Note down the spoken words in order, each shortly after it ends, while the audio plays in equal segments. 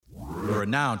are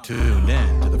now tuned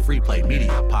in to the Free Play Media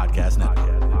Podcast Network.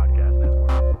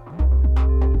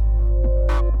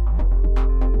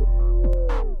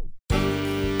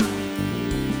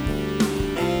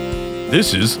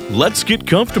 This is Let's Get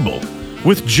Comfortable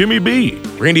with Jimmy B.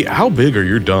 Randy, how big are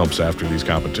your dumps after these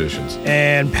competitions?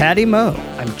 And Patty Mo.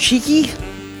 I'm cheeky,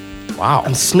 Wow.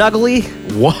 I'm snuggly,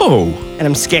 Whoa. and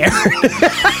I'm scared.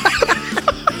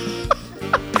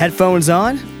 Headphones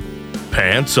on.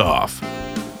 Pants off.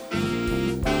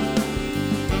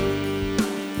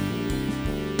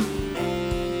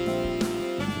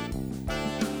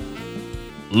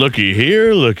 Looky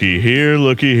here, looky here,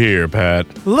 looky here,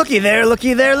 Pat. Looky there,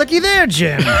 looky there, looky there,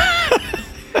 Jim.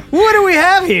 What do we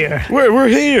have here? We're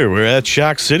here. We're at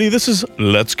Shock City. This is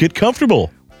Let's Get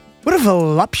Comfortable. What a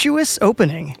voluptuous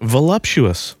opening.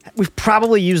 Voluptuous. We've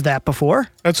probably used that before.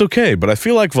 That's okay, but I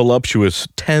feel like voluptuous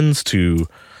tends to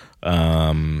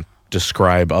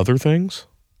describe other things.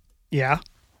 Yeah.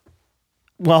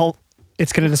 Well,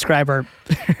 it's going to describe our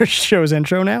show's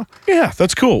intro now. Yeah,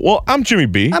 that's cool. Well, I'm Jimmy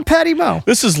B. I'm Patty Mo.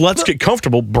 This is Let's Get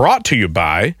Comfortable, brought to you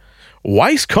by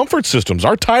Weiss Comfort Systems,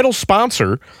 our title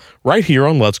sponsor, right here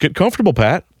on Let's Get Comfortable,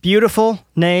 Pat. Beautiful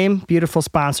name, beautiful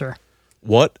sponsor.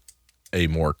 What a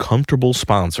more comfortable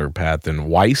sponsor, Pat, than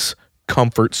Weiss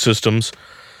Comfort Systems.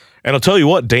 And I'll tell you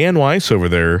what, Dan Weiss over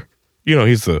there, you know,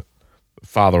 he's the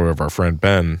father of our friend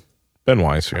Ben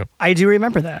Weiss. Yeah, I do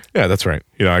remember that. yeah, that's right.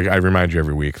 You know, I remind you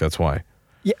every week. That's why.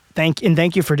 Yeah, thank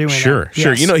you for doing that. Sure.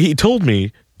 Yes. You know, he told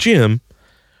me, Jim,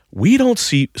 we don't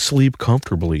sleep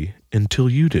comfortably until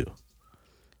you do.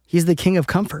 He's the king of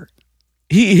comfort.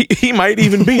 He might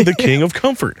even be the king of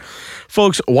comfort.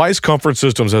 Folks, Weiss Comfort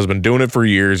Systems has been doing it for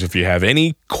years. If you have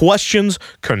any questions,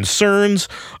 concerns,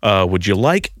 would you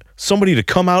like somebody to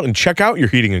come out and check out your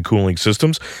heating and cooling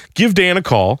systems, give Dan a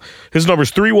call. His number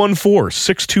is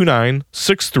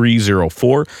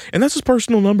 314-629-6304. And that's his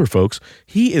personal number, folks.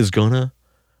 He is going to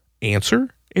answer,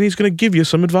 and he's going to give you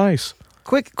some advice.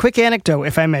 Quick anecdote,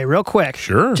 if I may, real quick.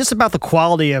 Sure. Just about the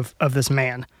quality of this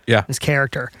man. Yeah. His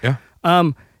character. Yeah.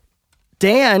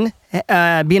 Dan,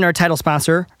 being our title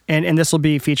sponsor, and this will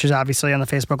be features obviously on the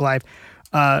Facebook Live,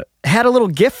 had a little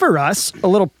gift for us, a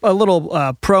little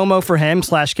promo for him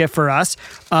 / gift for us.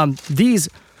 These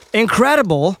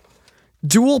incredible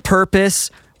dual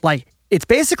purpose, like it's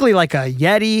basically like a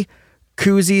Yeti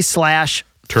koozie /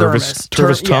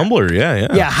 Tervis tumbler.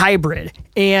 Yeah. Hybrid.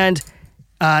 And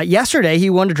yesterday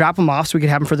he wanted to drop them off so we could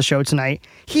have them for the show tonight.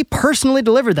 He personally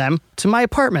delivered them to my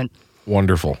apartment.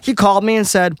 Wonderful. He called me and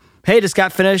said, "Hey, just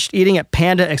got finished eating at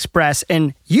Panda Express,"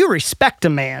 and you respect a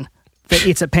man that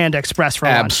eats at Panda Express for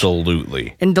lunch.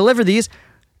 Absolutely. And deliver these.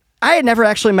 I had never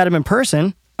actually met him in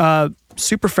person.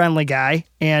 Super friendly guy,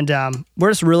 and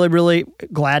we're just really, really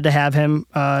glad to have him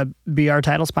be our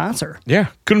title sponsor. Yeah,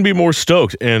 couldn't be more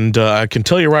stoked. And I can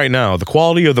tell you right now, the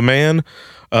quality of the man,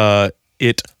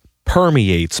 it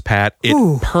permeates, Pat. It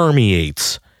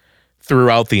permeates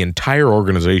throughout the entire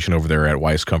organization over there at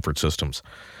Weiss Comfort Systems.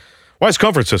 Weiss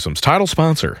Comfort Systems, title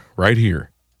sponsor right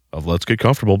here of Let's Get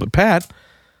Comfortable. But Pat,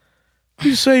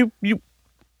 you say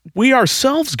we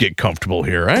ourselves get comfortable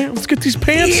here, right? Let's get these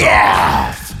pants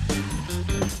off.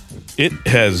 It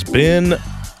has been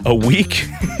a week.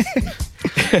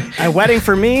 A wedding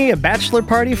for me, a bachelor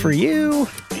party for you.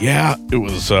 Yeah, it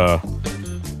was.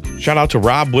 Shout out to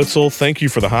Rob Witzel. Thank you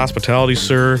for the hospitality,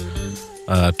 sir.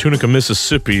 Tunica,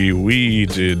 Mississippi. We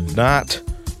did not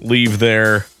leave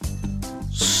there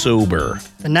sober.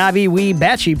 The Navi Wee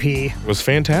Batchy Pee. It was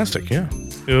fantastic. Yeah,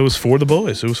 it was for the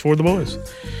boys.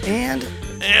 And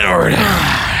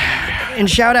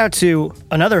shout out to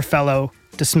another fellow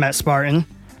DeSmet Spartan,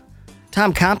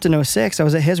 Tom Compton 06. I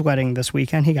was at his wedding this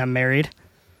weekend. He got married.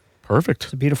 Perfect.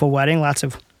 It's a beautiful wedding. Lots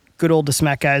of good old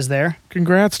DeSmet guys there.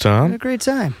 Congrats, Tom. Had a great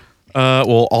time.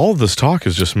 Well, all of this talk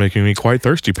is just making me quite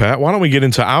thirsty, Pat. Why don't we get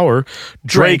into our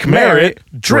Drake Merritt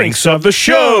Drinks of the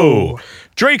Show?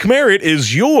 Drake Merritt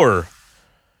is your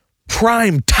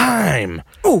prime time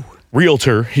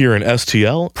realtor here in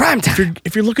STL. Prime time.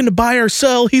 If you're looking to buy or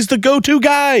sell, he's the go-to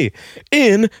guy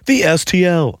in the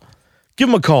STL. Give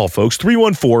him a call, folks.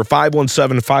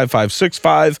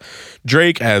 314-517-5565.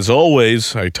 Drake, as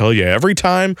always, I tell you every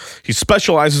time, he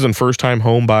specializes in first-time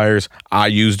home buyers. I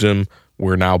used him.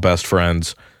 We're now best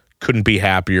friends. Couldn't be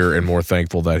happier and more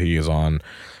thankful that he is on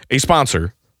a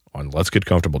sponsor on Let's Get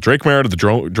Comfortable. Drake Merritt of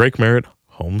the Drake Merritt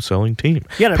Home Selling Team.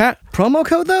 You got a promo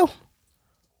code, though?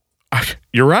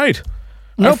 You're right.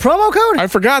 No promo code? I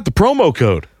forgot the promo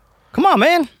code. Come on,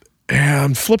 man. Yeah,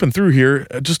 I'm flipping through here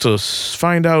just to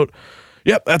find out.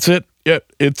 Yep, that's it.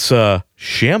 Yep, it's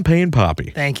Champagne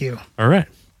Poppy. Thank you. All right.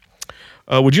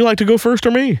 Would you like to go first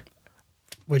or me?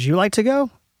 Would you like to go?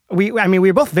 we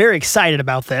were both very excited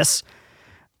about this.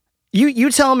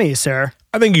 You tell me, sir.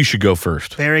 I think you should go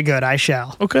first. Very good, I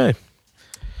shall. Okay.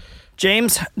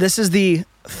 James, this is the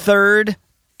third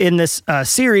in this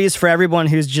series for everyone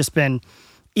who's just been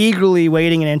eagerly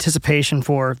waiting in anticipation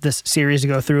for this series to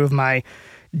go through of my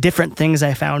different things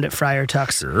I found at Friar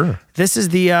Tuck's. Sure. This is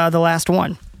the last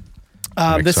one.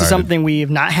 This is something we've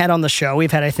not had on the show.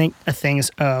 We've had, I think, things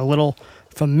a little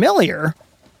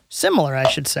similar, I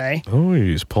should say. Oh,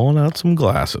 he's pulling out some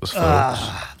glasses, folks.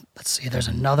 Let's see, there's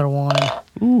another one.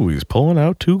 Ooh, he's pulling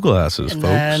out 2 glasses, And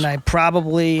folks. then I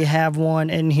probably have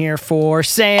one in here for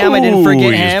Sam. I didn't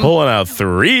forget he's him. pulling out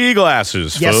 3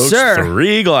 glasses, Yes, folks. sir.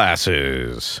 3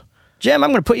 glasses. Jim, I'm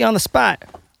going to put you on the spot.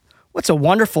 What's a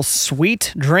wonderful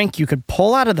sweet drink you could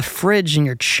pull out of the fridge in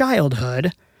your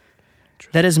childhood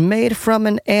that is made from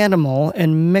an animal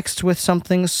and mixed with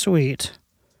something sweet?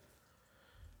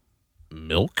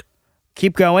 Milk?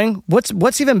 Keep going.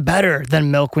 What's even better than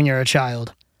milk when you're a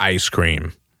child? Ice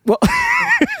cream. Well,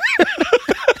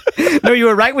 no, you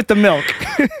were right with the milk.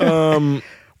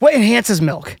 What enhances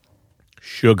milk?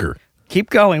 Sugar.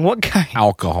 Keep going. What kind?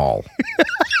 Alcohol.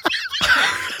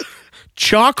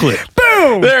 Chocolate.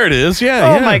 Boom! There it is.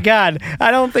 Yeah. Oh yeah. my God. I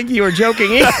don't think you were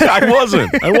joking either. I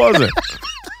wasn't.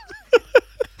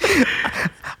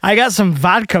 I got some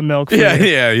vodka milk for Yeah,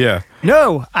 you. yeah.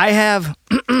 No, I have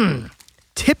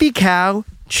Tippy Cow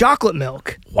chocolate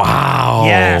milk. Wow.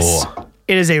 Yes.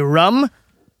 It is a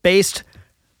rum-based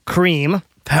cream.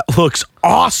 That looks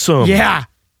awesome. Yeah.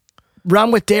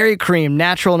 Rum with dairy cream,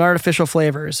 natural and artificial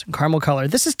flavors, caramel color.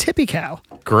 This is Tippy Cow.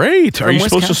 Great. Are you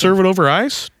supposed to Wisconsin. serve it over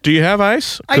ice? Do you have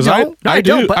ice? I 'Cause don't. No, I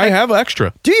do. don't, but I I- have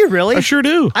extra. Do you really? I sure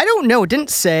do. I don't know. It didn't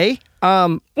say.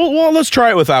 Well, let's try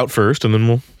it without first, and then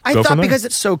we'll I go thought from there. because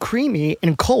it's so creamy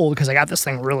and cold, because I got this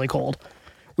thing really cold,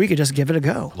 we could just give it a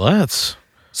go. Let's.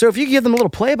 So if you give them a little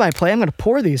play-by-play, I'm going to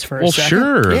pour these for a Well, second.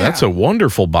 sure. Yeah. That's a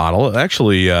wonderful bottle.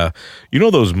 Actually, you know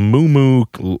those Moo Moo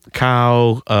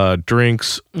cow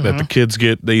drinks that the kids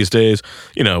get these days?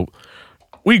 You know,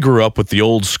 we grew up with the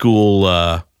old school,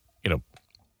 a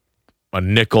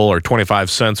nickel or 25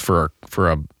 cents for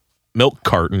a milk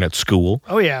carton at school.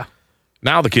 Oh, yeah.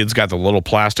 Now the kids got the little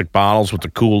plastic bottles with the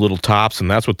cool little tops, and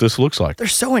that's what this looks like. They're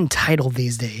so entitled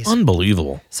these days.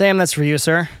 Unbelievable. Sam, that's for you,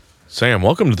 sir. Sam,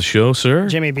 welcome to the show, sir.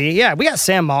 Jimmy B. Yeah, we got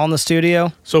Sam Mall in the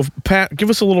studio. So, Pat, give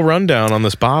us a little rundown on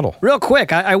this bottle. Real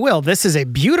quick, I will. This is a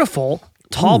beautiful,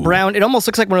 tall brown. It almost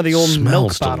looks like one of the old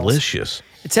milk Smells bottles. delicious.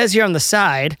 It says here on the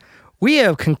side, we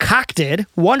have concocted,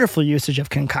 wonderful usage of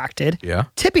concocted, Yeah.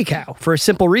 Tippy Cow for a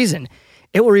simple reason.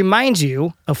 It will remind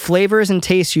you of flavors and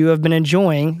tastes you have been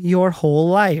enjoying your whole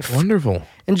life. Wonderful.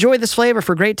 Enjoy this flavor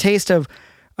for the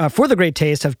great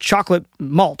taste of chocolate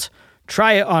malt.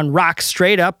 Try it on rocks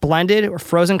straight up, blended, or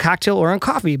frozen cocktail, or on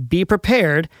coffee. Be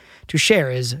prepared to share,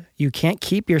 as you can't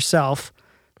keep yourself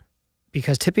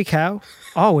because Tippy Cow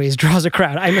always draws a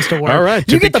crowd. I missed a word. All right,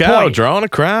 you Tippy get the Cow point. drawing a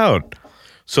crowd.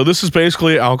 So this is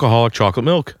basically alcoholic chocolate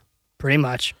milk. Pretty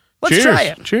much. Let's Cheers. try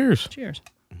it. Cheers. Cheers.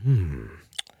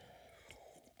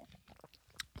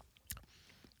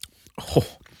 Oh,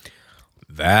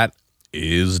 that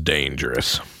is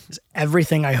dangerous. It's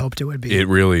everything I hoped it would be. It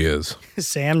really is.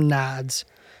 Sam nods.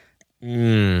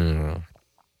 Sam,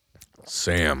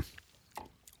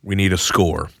 we need a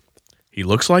score. He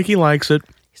looks like he likes it.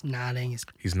 He's nodding. He's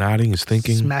He's nodding. He's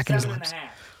thinking. smacking his lips.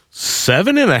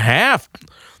 7.5.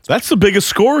 That's the biggest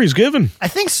score he's given. I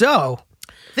think so.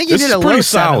 I think you This did is a pretty low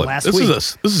 7 solid. last This week.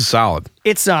 is solid.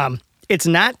 It's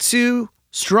not too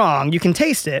strong. You can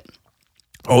taste it.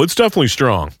 Oh, it's definitely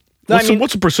strong. No, I What's, mean-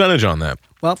 what's the percentage on that?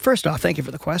 Well, first off, thank you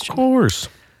for the question. Of course.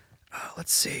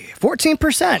 Let's see, 14%.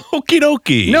 Okie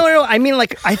dokie. No. I mean,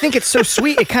 like, I think it's so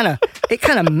sweet. It kind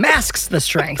of masks the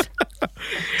strength.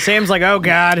 Sam's like, oh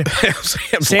God.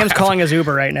 Sam's laughing. calling his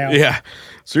Uber right now. Yeah.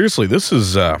 Seriously, this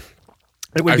is. It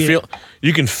would I be. feel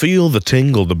you can feel the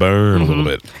tingle, the burn a little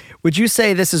bit. Would you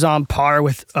say this is on par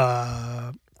with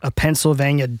a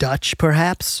Pennsylvania Dutch,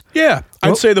 perhaps? Yeah,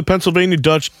 I'd say the Pennsylvania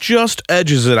Dutch just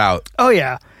edges it out. Oh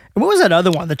yeah. And what was that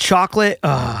other one? The chocolate.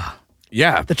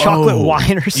 Yeah, The chocolate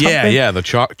wine or something? Yeah, the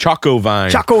Choco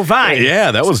Vine. Choco Vine.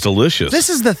 Yeah, that was delicious. This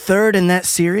is the third in that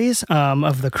series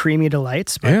of the creamy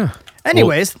delights. But yeah.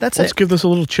 anyways, that's Let's it. give this a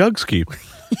little chug ski.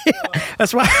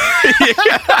 That's why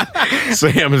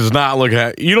Sam is not looking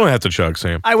at. You don't have to chug,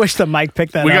 Sam. I wish the mic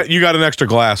picked that up. You got an extra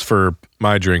glass for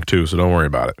my drink too, so don't worry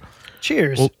about it.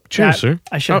 Cheers. Well, cheers, sir.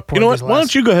 I should have poured You know what? these Why last.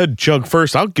 don't you go ahead and chug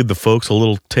first? I'll give the folks a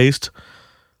little taste.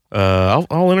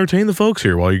 I'll entertain the folks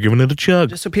here while you're giving it a chug.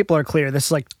 Just so people are clear, this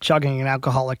is like chugging an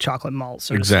alcoholic chocolate malt.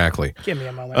 So Exactly. give me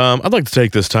a moment. I'd like to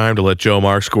take this time to let Joe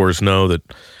Markscores know that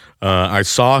I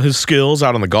saw his skills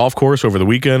out on the golf course over the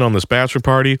weekend on this bachelor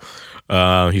party.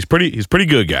 He's pretty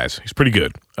good, guys. He's pretty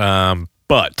good.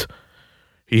 But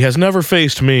he has never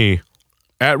faced me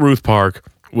at Ruth Park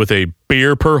with a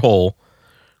beer per hole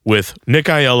with Nick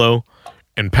Aiello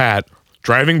and Pat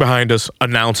driving behind us,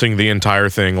 announcing the entire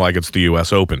thing like it's the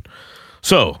U.S. Open.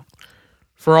 So,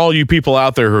 for all you people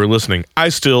out there who are listening, I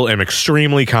still am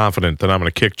extremely confident that I'm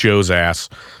going to kick Joe's ass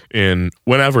in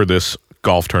whenever this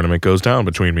golf tournament goes down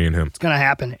between me and him. It's going to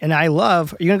happen. And I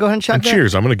love, are you going to go ahead and chug And that?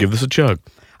 cheers. I'm going to give this a chug.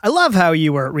 I love how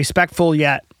you were respectful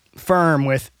yet firm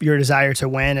with your desire to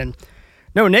win. And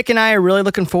no, Nick and I are really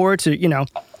looking forward to,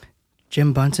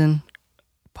 Jim Bunton,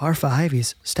 par 5.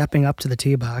 He's stepping up to the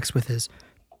tee box with his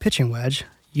pitching wedge.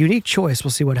 Unique choice.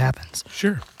 We'll see what happens.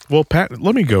 Sure. Well, Pat,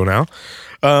 let me go now.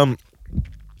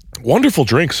 Wonderful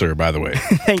drink, sir, by the way.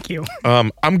 Thank you.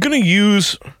 I'm going to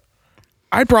use...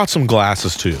 I brought some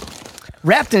glasses, too.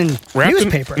 Wrapped in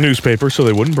newspaper. Newspaper, so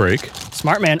they wouldn't break.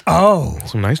 Smart man. Oh.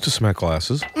 Some nice to smack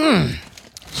glasses.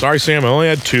 Sorry, Sam, I only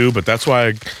had 2, but that's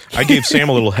why I gave Sam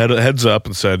a little heads up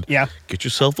and said, Yeah. Get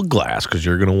yourself a glass because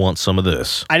you're going to want some of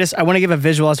this. I want to give a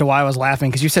visual as to why I was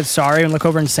laughing because you said sorry and look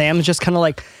over and Sam's just kind of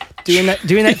like doing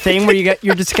that thing where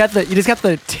you just got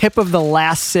the tip of the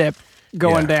last sip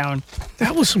going Yeah. down.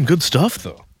 That was some good stuff,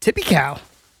 though. Tippy cow.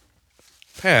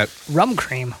 Pat, Rum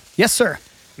cream. Yes, sir.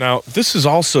 now this is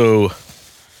also,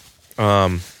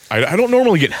 I don't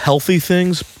normally get healthy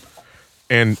things,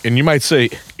 and you might say,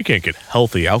 you can't get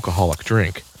healthy alcoholic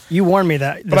drink. You warned me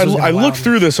that. But I looked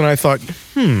through this and I thought,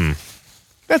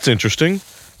 that's interesting.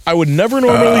 I would never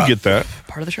normally get that.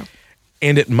 Part of the show.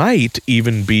 And it might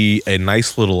even be a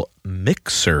nice little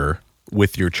mixer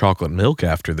with your chocolate milk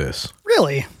after this.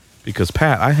 Really? Because,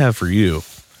 Pat, I have for you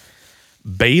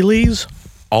Bailey's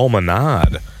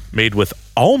Almonade made with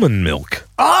almond milk.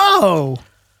 Oh!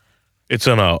 It's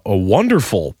in a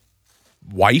wonderful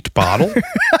white bottle.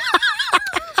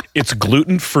 It's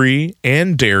gluten-free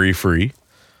and dairy-free.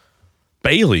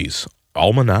 Bailey's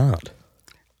Almonade.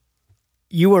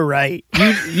 You were right.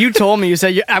 You told me, you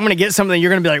said, I'm going to get something.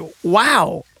 You're going to be like,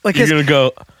 wow. Like, You're going to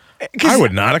go, I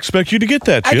would not expect you to get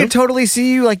that, I Jim. could totally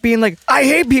see you like being like, I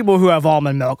hate people who have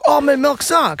almond milk. Almond milk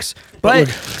sucks. But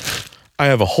I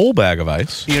have a whole bag of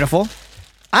ice. beautiful.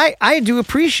 I do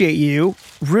appreciate you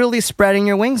really spreading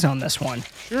your wings on this one.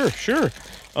 Sure.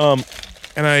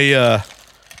 And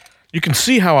you can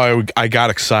see how I got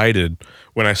excited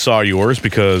when I saw yours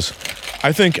because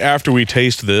I think after we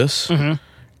taste this,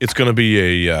 it's going to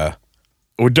be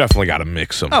we definitely got to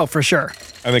mix them. Oh, for sure.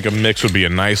 I think a mix would be a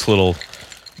nice little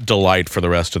delight for the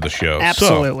rest of the show.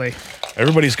 Absolutely. So,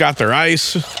 everybody's got their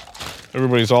ice.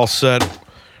 Everybody's all set.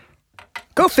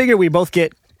 Go figure we both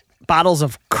get bottles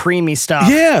of creamy stuff.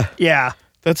 Yeah. Yeah.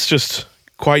 That's just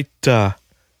quite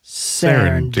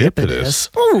Serendipitous.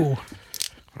 Ooh.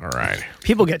 All right.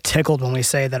 People get tickled when we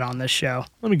say that on this show.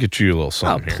 Let me get you a little Oh,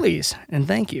 something here. please. And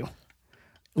thank you.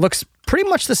 Looks pretty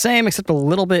much the same except a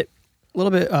little bit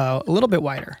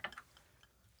wider.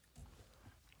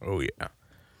 Oh, yeah.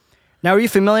 Now, are you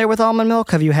familiar with almond milk?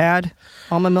 Have you had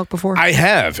almond milk before? I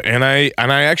have, and I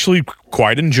actually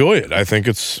quite enjoy it. I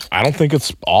don't think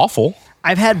it's awful.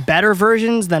 I've had better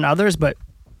versions than others, but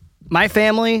my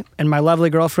family and my lovely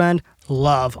girlfriend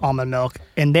love almond milk,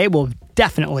 and they will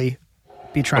definitely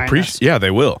be trying this. Yeah,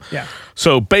 they will. Yeah.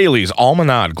 So Bailey's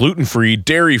Almonade, gluten-free,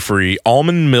 dairy-free,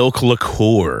 almond milk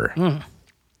liqueur.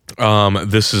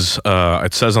 This is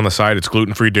it says on the side it's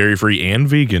gluten-free, dairy-free, and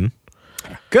vegan.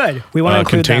 Good. We want to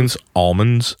include contains them.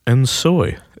 almonds and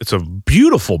soy. It's a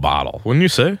beautiful bottle, wouldn't you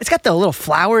say? It's got the little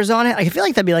flowers on it. I feel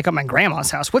like that'd be like at my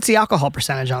grandma's house. What's the alcohol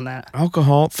percentage on that?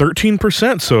 Alcohol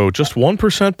 13%, so just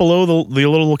 1% below the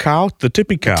little cow, the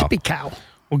tippy cow. Tippy cow.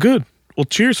 Well, good. Well,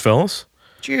 cheers, fellas.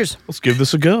 Cheers. Let's give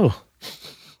this a go.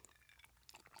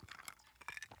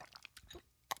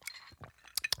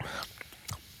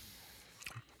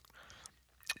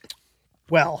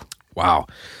 Well, Wow.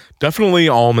 Definitely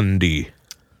almondy.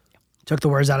 took the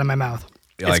words out of my mouth.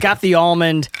 You It's like got the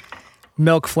almond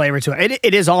milk flavor to it.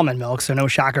 It is almond milk, so no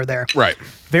shocker there. Right.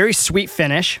 Very sweet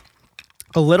finish.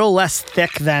 A little less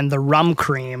thick than the rum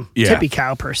cream tippy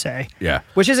cow per se. Yeah.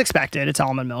 Which is expected. It's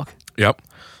almond milk. Yep.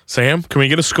 Sam, can we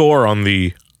get a score on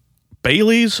the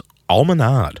Bailey's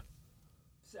Almonade?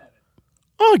 7.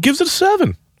 Oh, it gives it a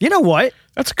 7. You know what?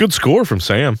 That's a good score from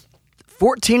Sam.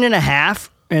 14 and a half,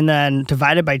 and then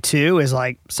divided by 2 is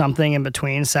like something in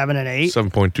between 7 and 8.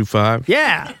 7.25.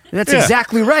 Yeah, that's Yeah.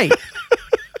 exactly right.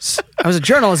 I was a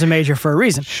journalism major for a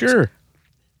reason. Sure.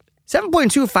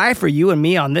 7.25 for you and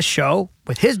me on this show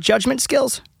with his judgment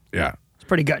skills. Yeah. It's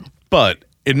pretty good. But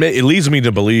it leads me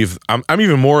to believe I'm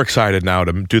even more excited now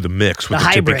to do the mix with the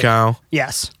hybrid. Tippy Cow.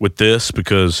 Yes. With this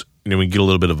because we get a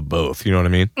little bit of both. You know what I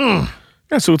mean?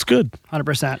 Yeah, so it's good.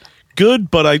 100%.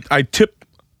 Good, but I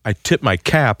tip my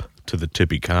cap to the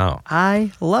Tippy Cow.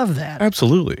 I love that.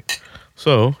 Absolutely.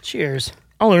 So Cheers.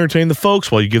 I'll entertain the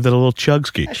folks while you give that a little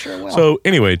chugski. I sure will. So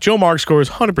anyway, Joe Mark scores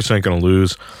 100% going to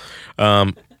lose.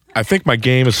 I think my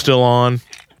game is still on.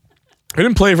 I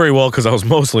didn't play very well because I was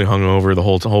mostly hungover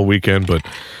the whole weekend, but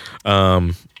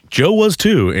Joe was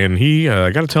too, and he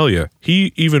I got to tell you,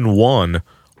 he even won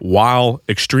while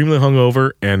extremely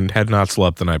hungover and had not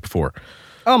slept the night before.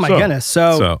 Oh my goodness.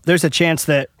 So there's a chance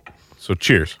that. So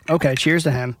cheers. Okay, cheers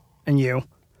to him and you.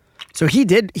 So he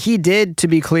did, to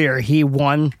be clear, he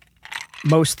won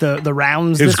most the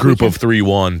rounds. His this group weekend? of 3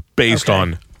 won based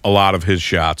on a lot of his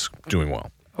shots doing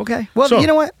well. Okay. Well, So- you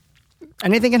know what?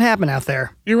 Anything can happen out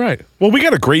there. You're right. Well, we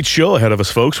got a great show ahead of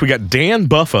us, folks. We got Dan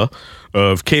Buffa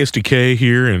of KSDK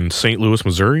here in St. Louis,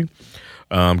 Missouri.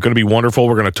 Going to be wonderful.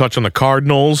 We're going to touch on the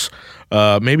Cardinals,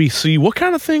 maybe see what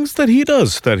kind of things that he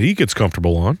does that he gets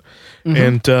comfortable on.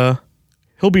 And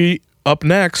he'll be up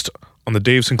next on the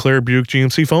Dave Sinclair Buick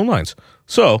GMC phone lines.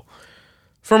 So,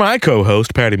 for my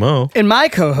co-host, Patty Moe, And my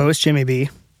co-host, Jimmy B.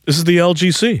 this is the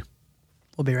LGC.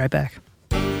 We'll be right back.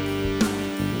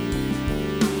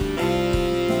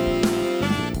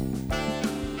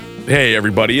 Hey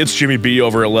everybody, it's Jimmy B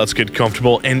over at Let's Get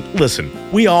Comfortable. And listen,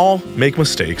 we all make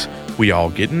mistakes. We all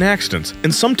get in accidents.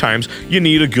 And sometimes you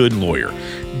need a good lawyer.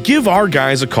 Give our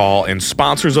guys a call and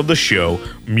sponsors of the show,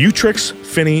 Mutrix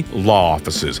Finney Law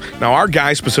Offices. Now, our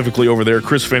guy specifically over there,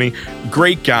 Chris Finney,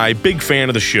 great guy, big fan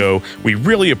of the show. We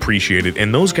really appreciate it.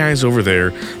 And those guys over there,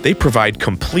 they provide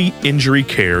complete injury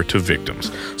care to victims.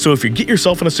 So if you get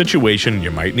yourself in a situation,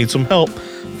 you might need some help,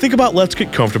 think about Let's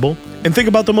Get Comfortable and think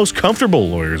about the most comfortable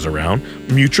lawyers around,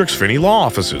 Mutrix Finney Law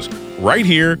Offices. Right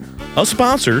here, a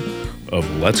sponsor of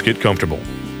Let's Get Comfortable.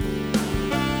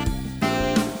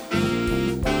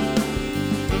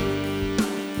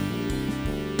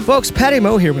 Folks, Patty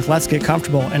Moe here with Let's Get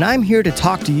Comfortable, and I'm here to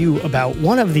talk to you about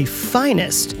one of the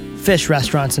finest fish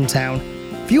restaurants in town.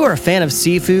 If you are a fan of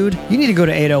seafood, you need to go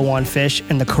to 801 Fish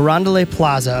and the Carondelet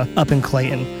Plaza up in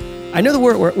Clayton. I know that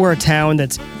we're a town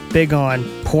that's big on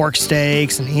pork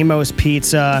steaks and Imo's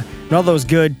Pizza and all those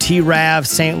good T-Rav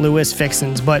St. Louis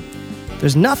fixins, but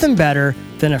there's nothing better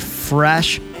than a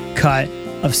fresh cut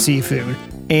of seafood.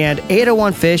 And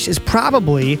 801 Fish is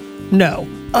probably,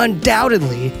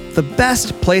 undoubtedly, the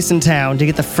best place in town to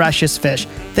get the freshest fish.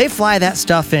 They fly that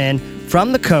stuff in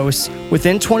from the coast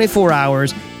within 24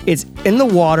 hours. It's in the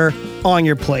water on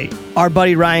your plate. Our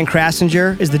buddy Ryan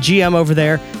Krassinger is the GM over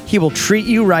there. He will treat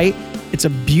you right. It's a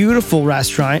beautiful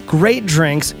restaurant, great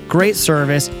drinks, great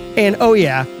service, and oh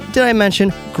yeah, did I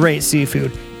mention great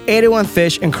seafood? 801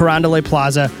 Fish in Carondelet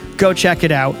Plaza. Go check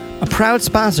it out. A proud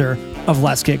sponsor of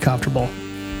Let's Get Comfortable.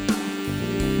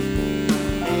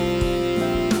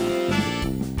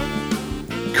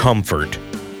 Comfort.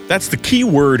 That's the key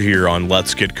word here on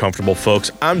Let's Get Comfortable, folks.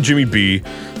 I'm Jimmy B.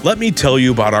 Let me tell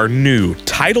you about our new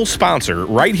title sponsor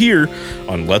right here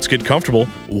on Let's Get Comfortable,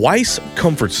 Weiss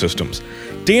Comfort Systems.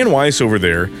 Dan Weiss over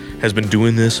there has been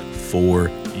doing this for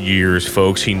years,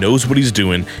 folks. He knows what he's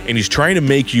doing, and he's trying to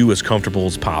make you as comfortable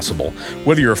as possible.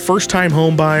 Whether you're a first-time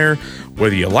home buyer,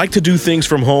 whether you like to do things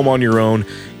from home on your own,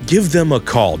 give them a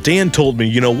call. Dan told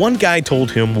me, one guy told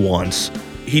him once,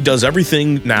 he does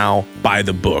everything now by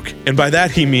the book. And by that,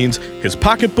 he means his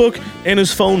pocketbook and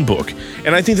his phone book.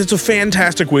 And I think that's a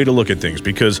fantastic way to look at things,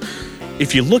 because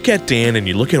if you look at Dan and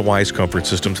you look at Weiss Comfort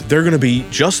Systems, they're going to be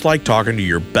just like talking to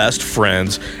your best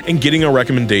friends and getting a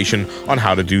recommendation on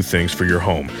how to do things for your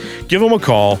home. Give them a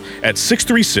call at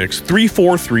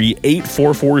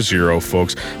 636-343-8440,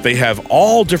 folks. They have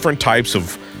all different types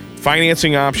of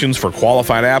financing options for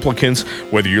qualified applicants,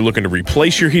 whether you're looking to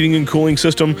replace your heating and cooling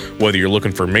system, whether you're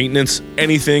looking for maintenance,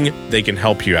 anything, they can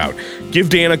help you out. Give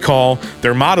Dan a call.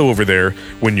 Their motto over there,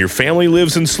 when your family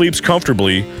lives and sleeps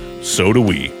comfortably, so do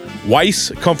we. Weiss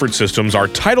Comfort Systems, our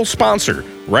title sponsor,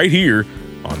 right here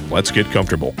on Let's Get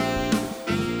Comfortable.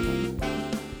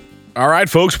 All right,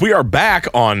 folks, we are back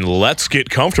on Let's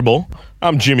Get Comfortable.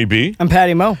 I'm Jimmy B. I'm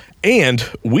Patty Moe. And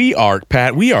we are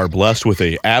blessed with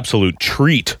an absolute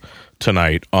treat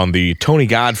tonight on the Tony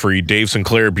Godfrey, Dave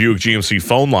Sinclair Buick GMC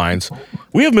phone lines.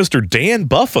 We have Mr. Dan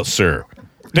Buffa, sir.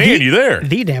 Dan, you there?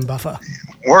 The Dan Buffa.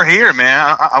 We're here,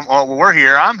 man. We're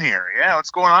here. I'm here. Yeah,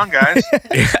 what's going on, guys?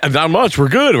 Yeah, not much. We're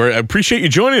good. I appreciate you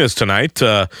joining us tonight.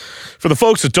 For the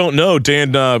folks that don't know,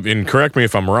 Dan, and correct me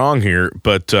if I'm wrong here,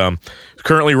 but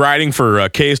currently riding for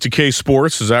KSDK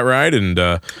Sports, is that right? And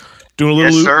doing a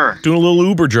little Yes, sir. doing a little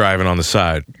Uber driving on the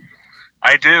side.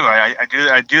 I do.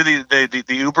 I do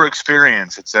the Uber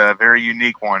experience. It's a very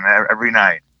unique one every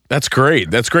night. That's great.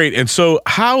 That's great. And so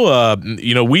how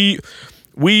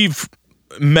we've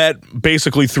met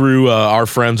basically through our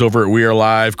friends over at We Are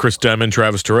Live, Chris Denman,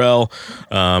 Travis Terrell,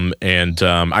 and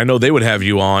I know they would have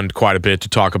you on quite a bit to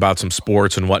talk about some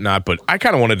sports and whatnot, but I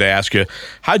kind of wanted to ask you,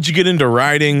 how'd you get into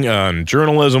writing,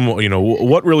 journalism?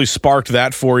 What really sparked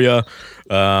that for you,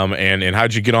 and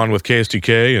how'd you get on with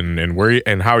KSTK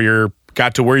and how you're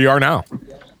got to where you are now?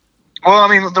 Well, I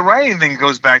mean, the writing thing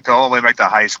goes back all the way back to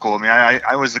high school. I mean,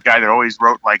 I was the guy that always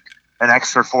wrote like an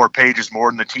extra 4 pages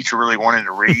more than the teacher really wanted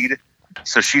to read.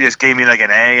 So she just gave me like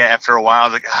an A after a while. I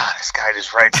was like, this guy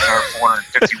just writes another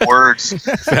 450 words.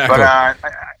 But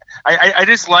I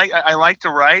just like to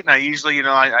write, and I usually,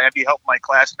 I'd be helping my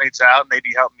classmates out, and they'd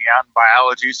be helping me out in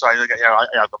biology. So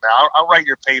I'll write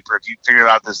your paper if you figure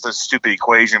out this stupid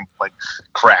equation like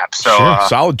crap. So sure.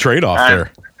 Solid trade-off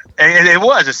there. And it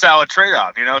was a solid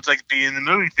trade-off. It's like being in the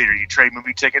movie theater. You trade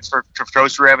movie tickets for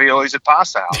toasted raviolis at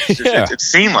Pasta House. It's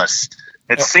seamless.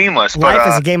 It's seamless. Life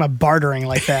is a game of bartering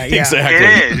like that. Yeah. Exactly.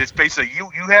 It is. It's basically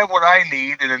you have what I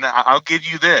need, and then I'll give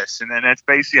you this, and then that's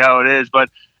basically how it is. But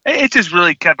it just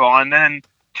really kept on. Then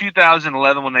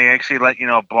 2011, when they actually let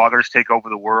bloggers take over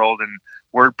the world, and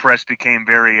WordPress became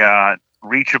very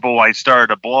reachable, I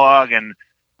started a blog and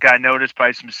got noticed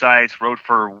by some sites. Wrote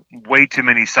for way too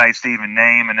many sites to even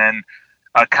name, and then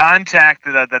a contact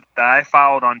that I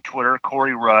followed on Twitter,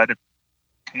 Corey Rudd.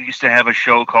 He used to have a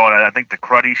show called, I think, The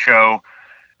Cruddy Show.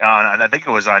 I think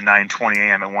it was on 9:20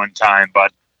 a.m. at one time,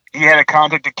 but he had a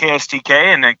contact at KSTK,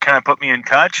 and then kind of put me in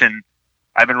touch, and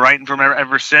I've been writing for him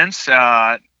ever since.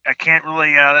 I can't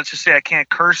really, let's just say I can't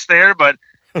curse there, but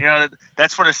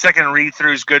that's what a second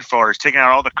read-through is good for, is taking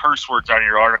out all the curse words out of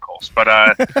your articles. But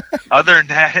other than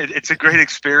that, it's a great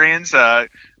experience,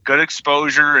 good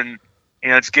exposure, and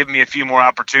it's given me a few more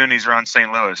opportunities around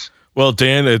St. Louis. Well,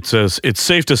 Dan, it's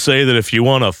safe to say that if you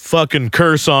want to fucking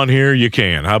curse on here, you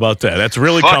can. How about that? That's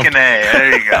really fucking A.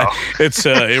 There you go. It's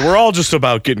we're all just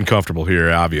about getting comfortable here,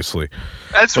 obviously.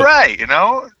 That's right.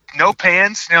 No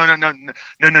pants,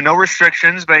 no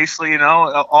restrictions. Basically,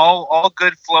 all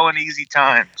good flow and easy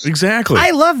times. Exactly.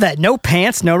 I love that. No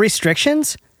pants, no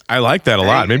restrictions. I like that a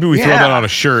lot. Maybe we throw that on a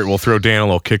shirt. We'll throw Dan a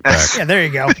little kickback. Yeah, there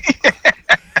you go.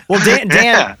 Well,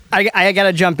 Dan, I got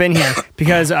to jump in here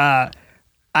because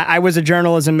I was a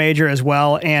journalism major as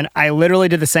well, and I literally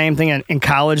did the same thing in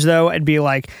college, though. I'd be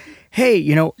like, hey,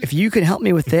 if you could help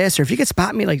me with this, or if you could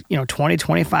spot me like, $20,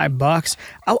 $25,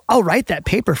 I'll write that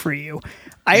paper for you.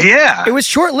 It was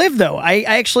short-lived, though. I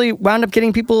actually wound up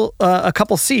getting people a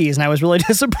couple C's, and I was really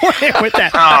disappointed with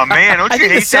that. Oh, man, don't you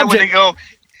hate that when they go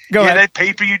ahead. That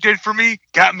paper you did for me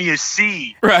got me a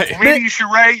C. Right. Well, maybe you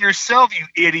should write it yourself, you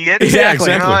idiot. Exactly.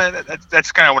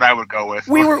 That's kind of what I would go with.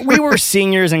 We were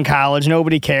seniors in college.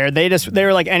 Nobody cared. They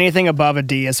were like, anything above a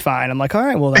D is fine. I'm like, all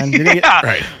right, well then.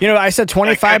 Right. I said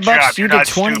 $25. Job. You did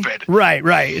 20. Stupid.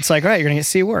 Right. It's like, all right, you're gonna get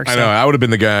C work. I know. I would have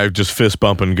been the guy just fist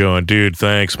bumping, going, dude,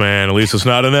 thanks, man. At least it's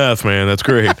not an F, man. That's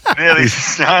great. At least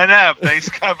it's not an F. Thanks,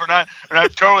 God, for not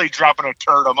totally dropping a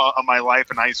turd on my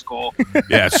life in high school.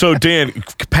 Yeah. So Dan,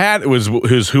 Pat was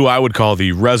who I would call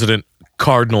the resident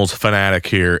Cardinals fanatic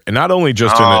here, and not only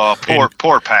just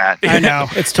poor Pat. I know,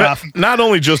 it's tough. Not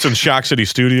only just in Shock City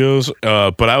Studios,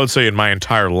 but I would say in my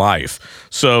entire life.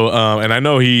 So, and I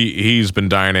know he's been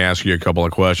dying to ask you a couple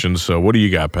of questions. So, what do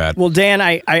you got, Pat? Well, Dan,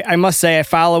 I must say I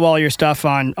follow all your stuff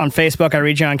on Facebook. I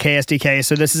read you on KSDK.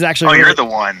 So this is actually you're the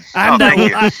one.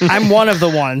 I'm one of the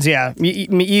ones. Yeah, me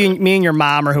and your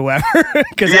mom or whoever,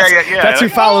 because that's who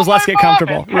follows. Let's Get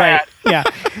Comfortable, right? Yeah,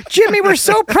 Jimmy, we're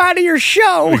so proud of your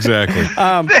show. Exactly.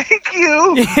 Thank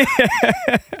you.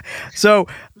 So,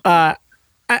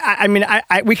 I mean,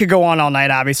 we could go on all night,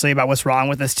 obviously, about what's wrong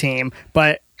with this team,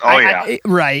 but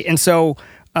right. And so,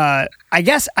 I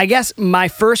guess my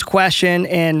first question,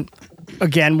 and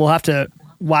again, we'll have to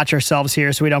watch ourselves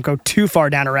here so we don't go too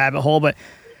far down a rabbit hole, but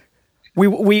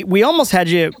we almost had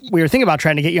you. We were thinking about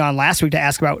trying to get you on last week to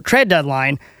ask about trade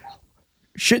deadline.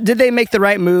 Did they make the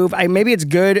right move? Maybe it's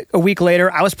good. A week later,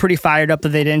 I was pretty fired up that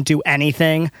they didn't do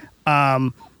anything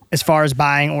as far as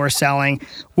buying or selling.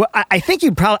 Well, I think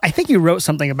you wrote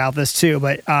something about this too,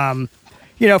 but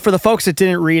for the folks that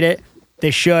didn't read it,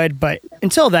 they should. But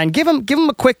until then, give them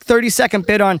a quick 30-second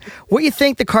bit on what you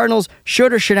think the Cardinals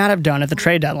should or should not have done at the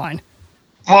trade deadline.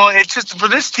 Well, it's just for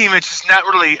this team, it's just not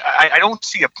really. I don't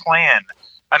see a plan.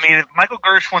 I mean, if Michael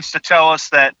Gersh wants to tell us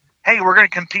that, hey, we're going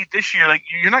to compete this year, like,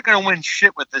 you're not going to win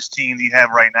shit with this team that you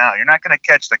have right now. You're not going to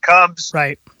catch the Cubs.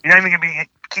 Right. You're not even going to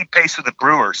keep pace with the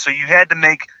Brewers. So you had to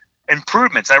make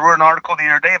improvements. I wrote an article the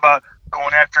other day about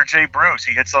going after Jay Bruce.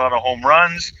 He hits a lot of home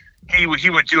runs. he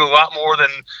would do a lot more than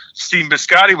Steve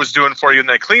Biscotti was doing for you in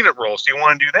that cleanup role. So do you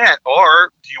want to do that,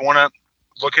 or do you want to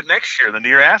look at next year, the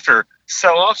year after,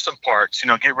 sell off some parts?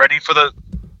 Get ready for the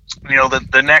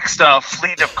next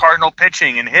fleet of Cardinal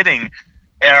pitching and hitting.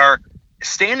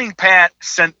 Standing pat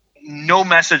sent no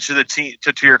message to the team,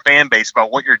 to your fan base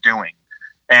about what you're doing.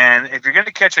 And if you're going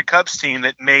to catch a Cubs team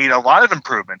that made a lot of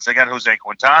improvements, they got Jose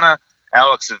Quintana,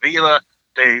 Alex Avila.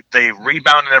 They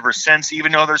rebounded ever since,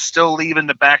 even though they're still leaving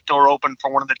the back door open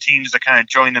for one of the teams to kind of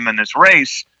join them in this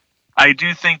race. I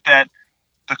do think that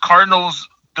the Cardinals,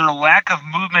 their lack of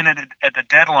movement at the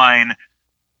deadline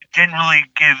didn't really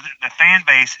give the fan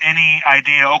base any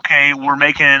idea, okay, we're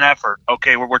making an effort.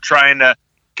 Okay, we're trying to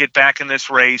get back in this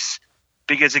race.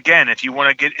 Because, again, if you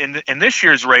want to get in this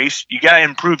year's race, you got to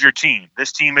improve your team.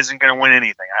 This team isn't going to win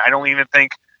anything. I don't even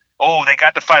think, they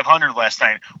got to 500 last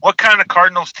night. What kind of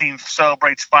Cardinals team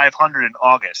celebrates 500 in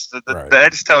August? Right.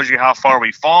 That just tells you how far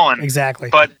we've fallen. Exactly.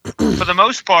 But for the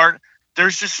most part,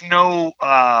 there's just no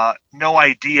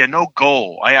idea, no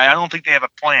goal. I don't think they have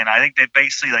a plan. I think they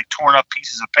basically torn up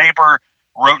pieces of paper,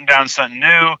 wrote down something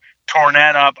new, torn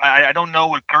that up. I don't know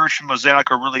what Gersh and Mozeliak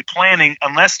are really planning,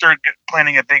 unless they're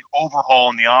planning a big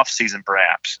overhaul in the offseason,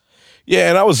 perhaps. Yeah,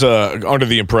 and I was under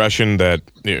the impression that,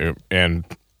 and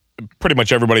pretty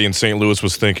much everybody in St. Louis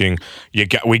was thinking,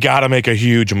 we got to make a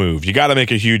huge move. You got to make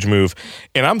a huge move.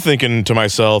 And I'm thinking to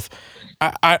myself,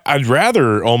 I'd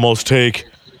rather almost take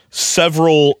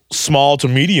several small to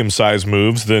medium-sized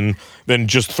moves than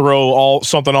just throw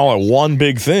something all at one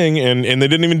big thing, and they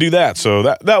didn't even do that. So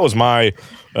that was my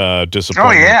disappointment.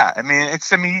 Oh yeah,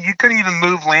 you couldn't even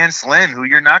move Lance Lynn, who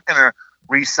you're not going to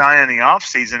re-sign in the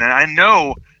offseason. And I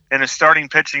know in a starting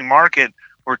pitching market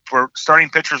where starting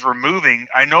pitchers were moving,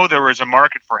 I know there was a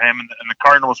market for him, and the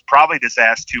Cardinals probably just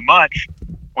asked too much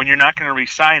when you're not going to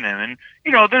re-sign him. And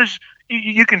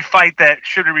you can fight that,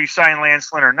 should he re-sign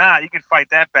Lance Lynn or not. You can fight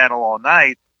that battle all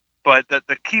night. But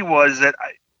the key was that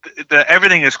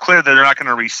everything is clear that they're not going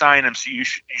to re-sign him, so you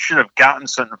should have gotten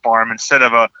something for him instead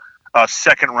of a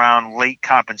second-round late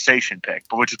compensation pick,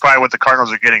 which is probably what the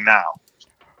Cardinals are getting now.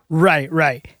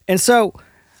 Right. And so,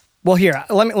 well, here,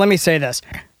 let me say this.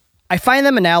 I find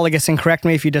them analogous, and correct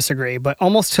me if you disagree, but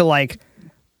almost to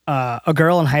a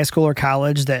girl in high school or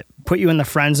college that put you in the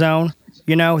friend zone.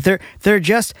 They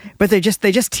just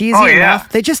tease you enough.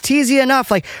 They just tease you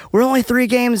enough. We're only 3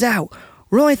 games out.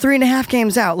 We're only 3.5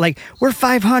 games out. We're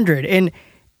 500. And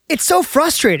it's so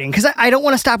frustrating because I don't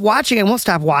want to stop watching. I won't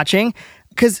stop watching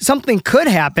because something could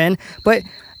happen. But,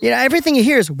 everything you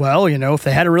hear is, if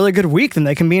they had a really good week, then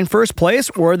they can be in first place,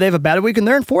 or they have a bad week and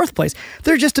they're in fourth place.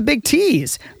 They're just a big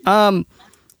tease. So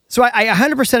I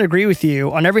 100% agree with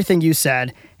you on everything you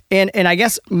said. And I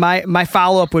guess my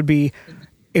follow-up would be,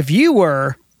 if you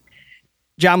were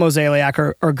John Mozeliak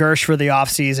or Gersh for the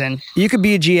offseason, you could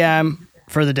be a GM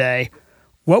for the day.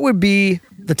 What would be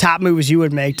the top moves you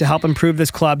would make to help improve this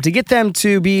club, to get them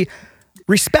to be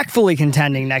respectfully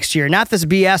contending next year? Not this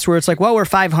BS where it's we're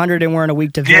 500 and we're in a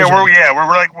weak division.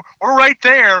 We're right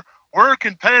there. We're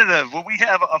competitive. We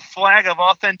have a flag of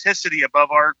authenticity above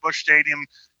our Busch Stadium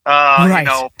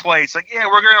place.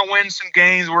 We're going to win some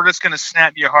games. We're just going to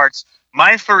snap your hearts.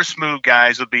 My first move,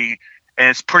 guys, would be, and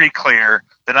it's pretty clear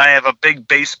that I have a big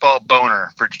baseball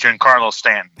boner for Giancarlo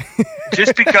Stanton.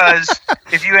 Just because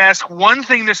if you ask one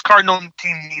thing this Cardinal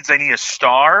team needs, they need a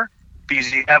star,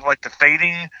 because you have the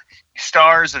fading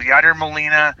stars of Yadier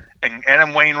Molina and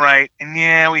Adam Wainwright.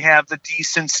 And we have the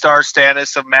decent star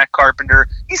status of Matt Carpenter.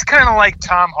 He's kind of like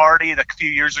Tom Hardy a few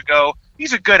years ago.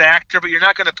 He's a good actor, but you're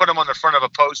not going to put him on the front of a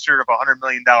poster of a $100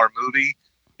 million movie.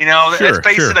 That's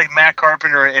basically like Matt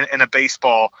Carpenter in a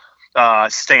baseball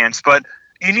stance. But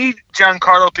you need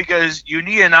Giancarlo because you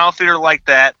need an outfielder like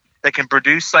that can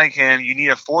produce like him. You need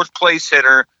a fourth place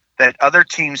hitter that other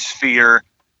teams fear.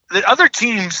 The other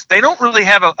teams, they don't really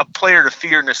have a player to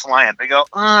fear in this lineup. They go,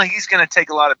 he's going to take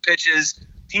a lot of pitches.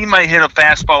 He might hit a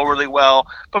fastball really well.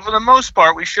 But for the most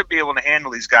part, we should be able to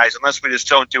handle these guys unless we just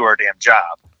don't do our damn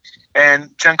job.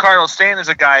 And Giancarlo Stanton is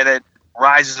a guy that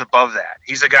rises above that.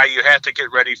 He's a guy you have to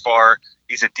get ready for.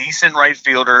 He's a decent right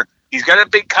fielder. He's got a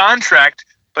big contract,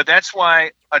 but that's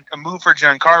why a move for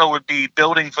Giancarlo would be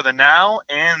building for the now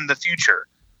and the future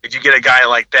if you get a guy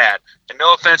like that. And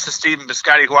no offense to Stephen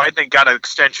Biscotti, who I think got an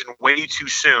extension way too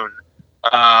soon.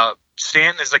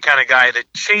 Stanton is the kind of guy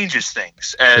that changes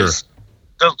things.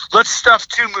 Let's stuff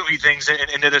 2 movie things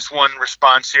into this one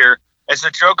response here. As the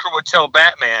Joker would tell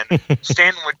Batman,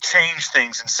 Stanton would change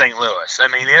things in St. Louis. The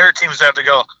other teams have to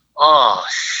go, oh,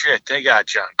 shit, they got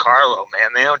Giancarlo,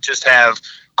 man. They don't just have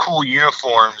cool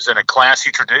uniforms and a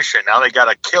classy tradition. Now they got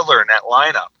a killer in that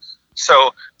lineup.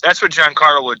 So that's what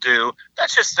Giancarlo would do.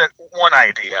 That's just one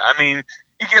idea. I mean,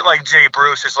 you get like Jay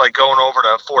Bruce is like going over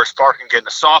to Forest Park and getting a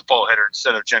softball hitter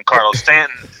instead of Giancarlo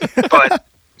Stanton. But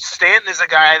Stanton is a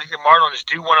guy I think the Marlins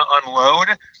do want to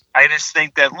unload. I just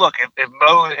think that, look, if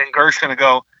Mo and Gersh going to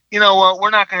go, you know what, we're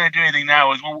not going to do anything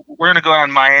now. We're going to go down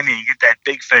to Miami and get that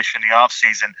big fish in the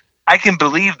offseason. I can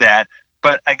believe that.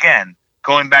 But again,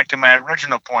 going back to my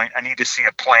original point, I need to see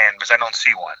a plan because I don't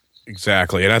see one.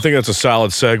 Exactly, and I think that's a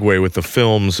solid segue with the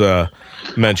films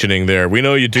mentioning there. We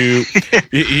know you do.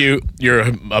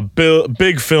 You're a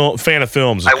big fan of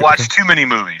films. I watch too many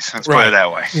movies. Let's put it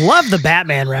that way. Love the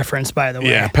Batman reference, by the way.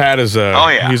 Yeah, Pat is.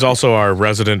 He's also our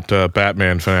resident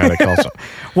Batman fanatic. Also,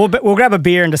 we'll grab a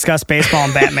beer and discuss baseball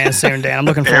and Batman soon, Dan. I'm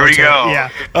looking forward to it. There we go. Yeah,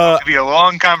 it'll be a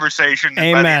long conversation.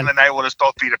 Amen. By the end of the night, we'll just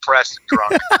both be depressed and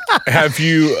drunk. Have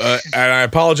you? And I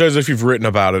apologize if you've written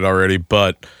about it already,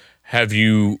 but. Have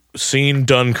you seen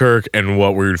Dunkirk, and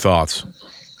what were your thoughts?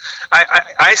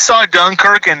 I saw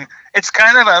Dunkirk, and it's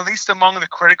kind of, at least among the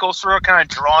critical sort of kind of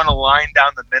drawing a line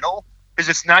down the middle, because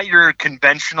it's not your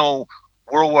conventional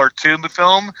World War II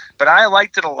film, but I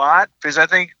liked it a lot, because I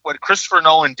think what Christopher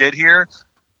Nolan did here,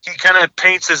 he kind of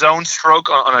paints his own stroke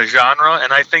on a genre,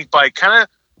 and I think by kind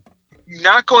of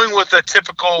not going with a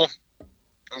typical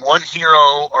one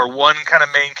hero or one kind of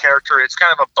main character, it's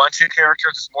kind of a bunch of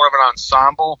characters, it's more of an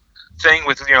ensemble thing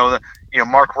with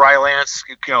Mark Rylance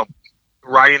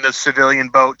riding the civilian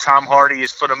boat. Tom Hardy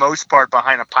is for the most part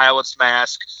behind a pilot's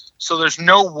mask, so there's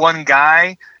no one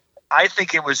guy. I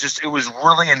think it was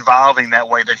really involving that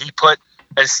way, that he put,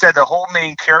 instead, the whole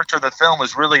main character of the film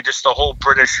was really just the whole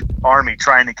British army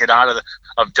trying to get out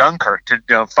of Dunkirk,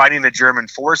 to fighting the German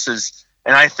forces.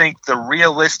 And I think the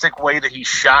realistic way that he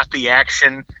shot the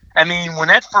action, I mean, when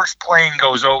that first plane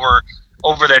goes over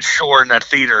that shore in that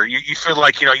theater, you feel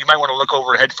like, you might want to look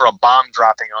overhead for a bomb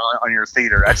dropping on your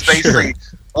theater. That's basically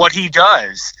what he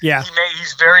does. Yeah.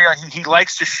 He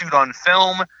likes to shoot on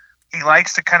film. He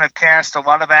likes to kind of cast a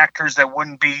lot of actors that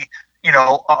wouldn't be,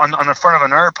 on the front of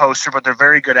another poster, but they're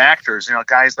very good actors.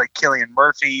 Guys like Cillian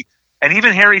Murphy and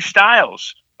even Harry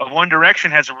Styles of One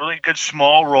Direction has a really good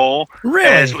small role.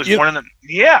 Really? Was one of them.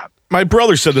 Yeah. My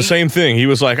brother said the same thing. He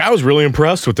was like, I was really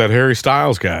impressed with that Harry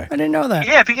Styles guy. I didn't know that.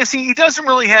 Yeah, because he doesn't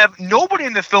really have, nobody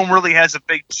in the film really has a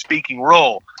big speaking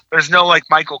role. There's no like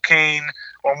Michael Caine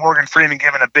or Morgan Freeman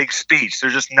giving a big speech.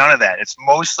 There's just none of that. It's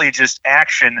mostly just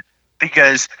action,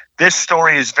 because this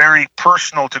story is very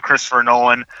personal to Christopher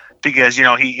Nolan, because,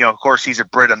 of course, he's a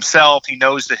Brit himself. He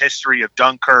knows the history of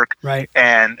Dunkirk, right,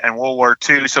 and World War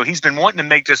II. So he's been wanting to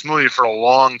make this movie for a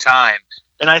long time.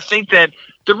 And I think that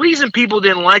the reason people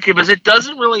didn't like it is it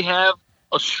doesn't really have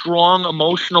a strong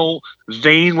emotional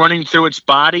vein running through its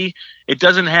body. It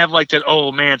doesn't have like that,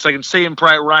 oh, man, it's like in Saving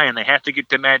Private Ryan. They have to get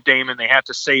to Matt Damon. They have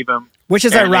to save him. Which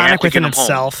is ironic within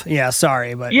itself. Yeah,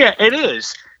 sorry. But yeah, it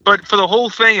is. But for the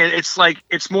whole thing, it's like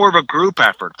it's more of a group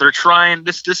effort. They're trying.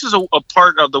 This is a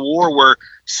part of the war where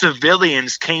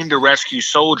civilians came to rescue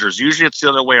soldiers. Usually it's the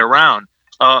other way around.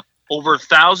 Over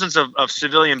thousands of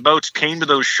civilian boats came to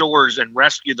those shores and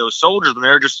rescued those soldiers, and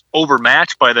they're just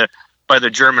overmatched by the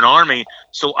German army.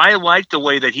 So I like the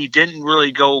way that he didn't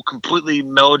really go completely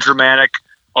melodramatic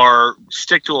or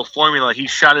stick to a formula. He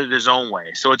shot it his own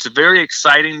way. So it's a very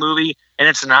exciting movie, and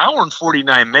it's an hour and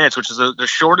 49 minutes, which is the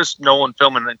shortest Nolan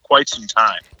film in quite some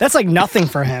time. That's like nothing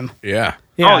for him. Yeah.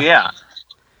 Oh, yeah.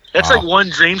 That's like one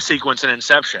dream sequence in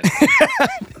Inception.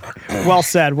 Well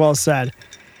said. Well said.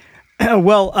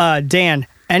 Well, Dan,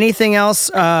 anything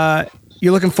else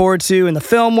you're looking forward to in the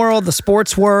film world, the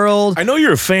sports world? I know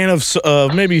you're a fan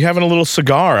of maybe having a little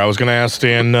cigar. I was going to ask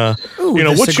Dan,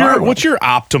 what's your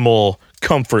optimal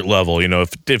comfort level?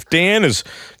 If Dan is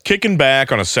kicking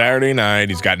back on a Saturday night,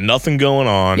 he's got nothing going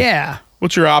on. Yeah.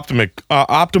 What's your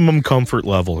optimum comfort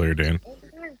level here, Dan?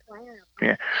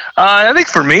 Yeah, I think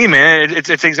for me, man, it's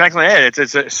exactly it.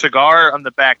 It's a cigar on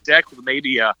the back deck with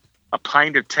maybe a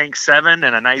pint of Tank 7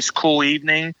 and a nice cool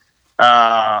evening,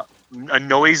 a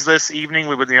noiseless evening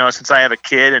with since I have a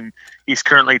kid and he's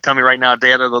currently telling me right now,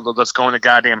 Dad, let's go in the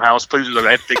goddamn house, please.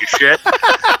 I have to take a shit.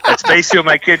 That's basically what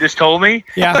my kid just told me.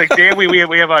 Yeah. Like, Dad, we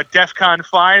have a DEFCON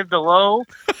 5 below.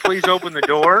 Please open the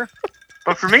door.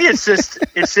 But for me, it's just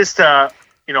a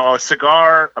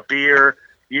cigar, a beer.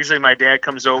 Usually my dad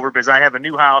comes over because I have a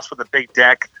new house with a big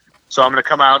deck. So I'm going to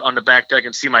come out on the back deck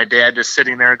and see my dad just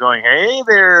sitting there going, hey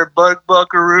there, Bug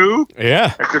Buckaroo.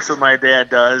 Yeah. That's just what my dad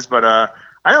does. But I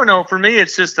don't know. For me,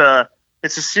 it's just a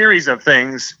series of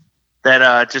things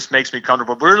that just makes me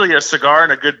comfortable. Really, a cigar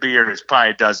and a good beer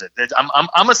probably does it.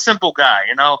 I'm a simple guy,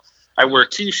 I wear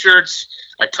T-shirts,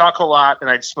 I talk a lot, and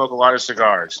I smoke a lot of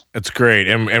cigars. That's great.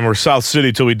 And we're South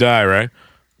City till we die, right?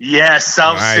 Yes,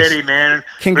 South Nice. City, man.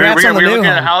 Congrats on the we were new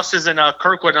looking at home. houses in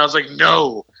Kirkwood, and I was like,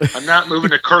 no, I'm not moving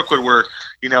to Kirkwood where,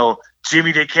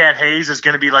 Jimmy the Cat Hayes is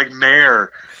going to be like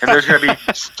mayor, and there's going to be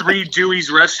 3 Dewey's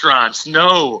restaurants.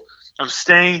 No, I'm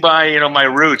staying by, my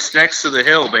roots next to the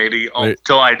hill, baby,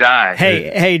 until I die.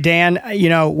 Hey, Dan,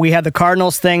 we had the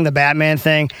Cardinals thing, the Batman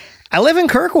thing. I live in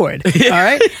Kirkwood, all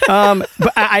right? But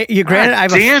granted, I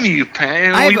have Damn you,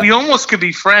 Pat. We almost could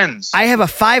be friends. I have a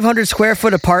 500 square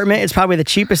foot apartment. It's probably the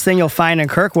cheapest thing you'll find in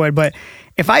Kirkwood. But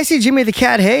if I see Jimmy the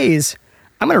Cat Hayes,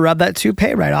 I'm going to rub that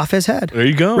toupee right off his head. There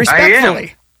you go.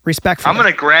 Respectfully. I'm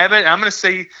going to grab it. I'm going to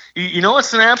say, you know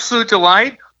what's an absolute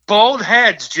delight? Bald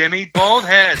heads, Jimmy. Bald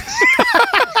heads.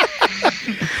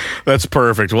 That's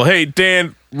perfect. Well, hey,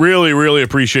 Dan, really, really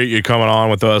appreciate you coming on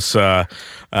with us. For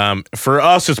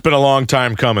us, it's been a long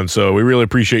time coming, so we really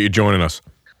appreciate you joining us.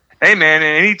 Hey, man,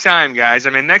 anytime, guys.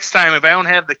 I mean, next time, if I don't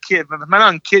have the kid, if I'm not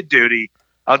on kid duty,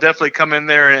 I'll definitely come in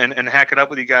there and hack it up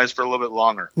with you guys for a little bit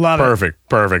longer. Love it.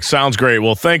 Perfect. Sounds great.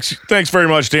 Well, thanks very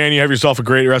much, Dan. You have yourself a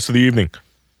great rest of the evening.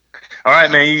 All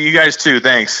right, man. You guys too.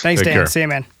 Thanks. Thanks, Take Dan. care. See you,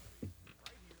 man.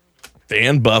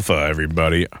 Dan Buffa,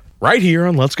 everybody, right here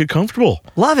on Let's Get Comfortable.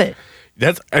 Love it.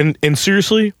 That's and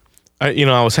seriously,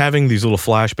 I was having these little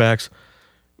flashbacks.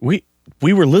 We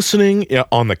were listening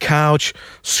on the couch,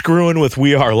 screwing with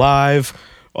We Are Live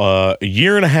a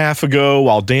year and a half ago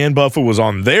while Dan Buffa was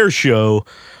on their show.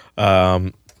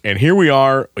 And here we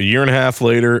are a year and a half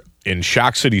later in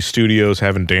Shock City Studios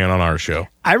having Dan on our show.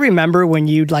 I remember when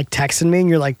you texted me and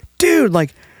you're like, dude,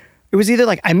 it was either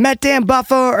I met Dan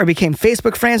Buffa or became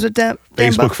Facebook friends with Dan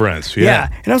Facebook Buffa. friends, yeah.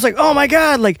 And I was like, oh my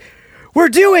God, we're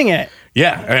doing it.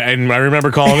 Yeah, and I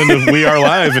remember calling into We Are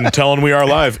Live and telling We Are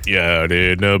Live, yeah,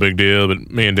 dude, no big deal,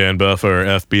 but me and Dan Buffa are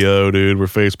FBO, dude. We're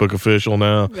Facebook official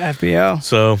now. FBO.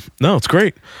 So, no, it's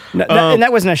great. And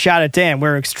that wasn't a shot at Dan.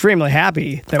 We're extremely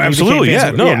happy that Absolutely, we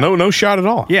yeah. became No shot at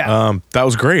all. Yeah. That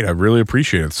was great. I really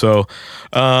appreciate it. So,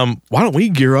 why don't we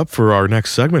gear up for our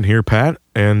next segment here, Pat?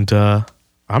 And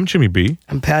I'm Jimmy B.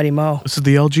 I'm Patty Mo. This is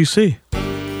the LGC.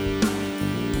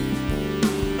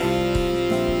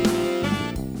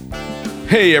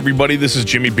 Hey everybody, this is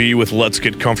Jimmy B with Let's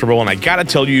Get Comfortable, and I gotta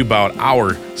tell you about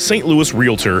our St. Louis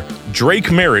realtor,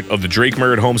 Drake Merritt of the Drake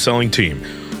Merritt Home Selling Team.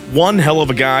 One hell of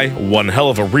a guy, one hell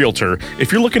of a realtor.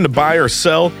 If you're looking to buy or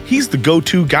sell, he's the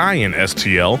go-to guy in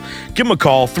STL. Give him a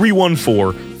call,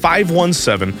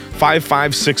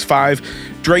 314-517-5565.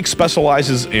 Drake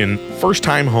specializes in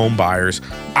first-time home buyers.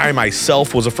 I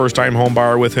myself was a first-time home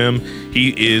buyer with him.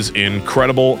 He is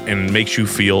incredible and makes you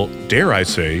feel, dare I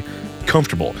say,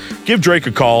 comfortable. Give Drake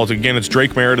a call. Again, it's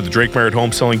Drake Merritt of the Drake Merritt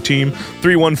Home Selling Team,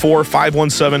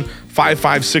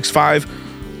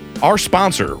 314-517-5565. Our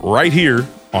sponsor right here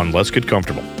on Let's Get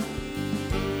Comfortable.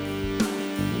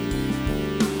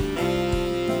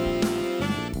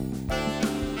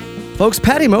 Folks,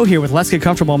 Patty Mo here with Let's Get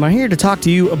Comfortable. I'm here to talk to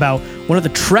you about one of the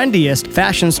trendiest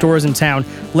fashion stores in town.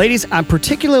 Ladies, I'm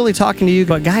particularly talking to you,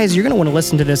 but guys, you're going to want to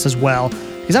listen to this as well,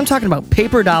 because I'm talking about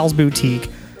Paper Dolls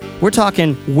Boutique. We're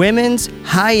talking women's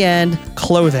high-end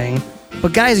clothing.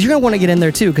 But guys, you're going to want to get in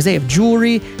there too, because they have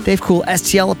jewelry, they have cool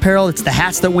STL apparel. It's the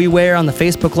hats that we wear on the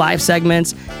Facebook Live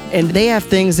segments. And they have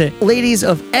things that ladies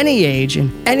of any age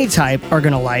and any type are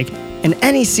going to like, and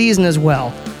any season as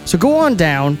well. So go on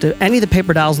down to any of the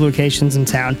Paper Dolls locations in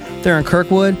town. They're in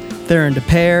Kirkwood, they're in Des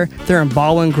Peres, they're in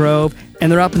Baldwin Grove,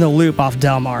 and they're up in the Loop off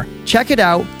Delmar. Check it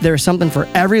out. There's something for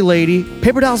every lady.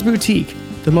 Paper Dolls Boutique,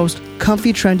 the most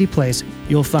comfy, trendy place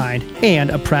you'll find,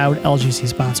 and a proud LGC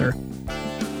sponsor.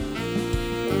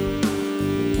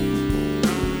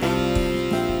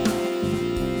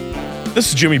 This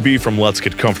is Jimmy B from Let's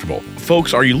Get Comfortable.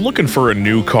 Folks, are you looking for a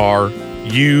new car,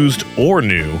 used or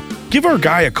new? Give our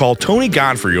guy a call, Tony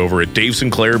Godfrey, over at Dave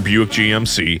Sinclair Buick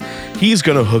GMC. He's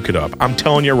going to hook it up. I'm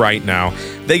telling you right now,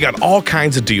 they got all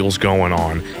kinds of deals going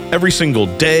on every single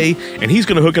day, and he's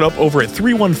going to hook it up over at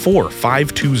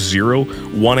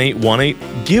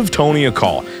 314-520-1818. Give Tony a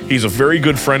call. He's a very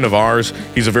good friend of ours.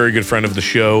 He's a very good friend of the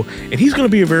show, and he's going to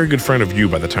be a very good friend of you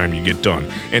by the time you get done.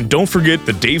 And don't forget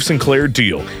the Dave Sinclair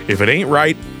deal. If it ain't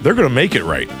right, they're going to make it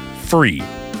right. Free.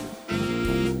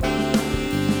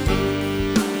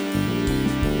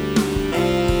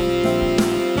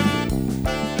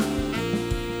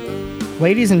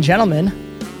 Ladies and gentlemen,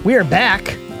 we are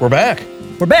back. We're back.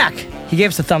 We're back. He gave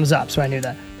us a thumbs up, so I knew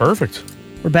that. Perfect.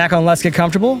 We're back on Let's Get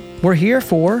Comfortable. We're here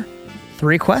for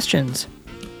 3 questions.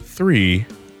 3,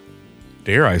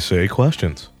 dare I say,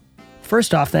 questions.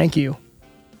 First off, thank you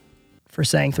for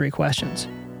saying 3 questions.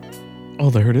 Oh,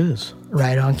 there it is.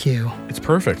 Right on cue. It's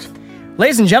perfect.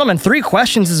 Ladies and gentlemen, 3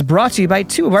 questions is brought to you by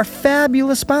 2 of our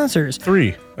fabulous sponsors.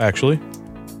 3, actually.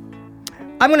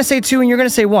 I'm going to say 2 and you're going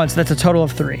to say 1, so that's a total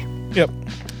of 3. Yep.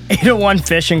 801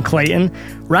 Fish in Clayton.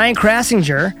 Ryan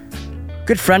Krassinger,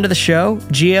 good friend of the show,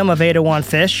 GM of 801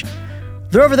 Fish.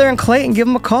 They're over there in Clayton. Give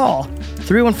them a call.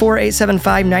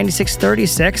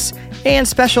 314-875-9636. And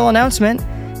special announcement,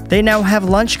 they now have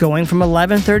lunch going from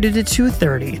 11:30 to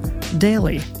 2:30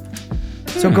 daily.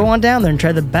 So go on down there and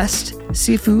try the best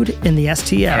seafood in the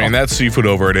STL. I mean, that seafood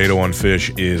over at 801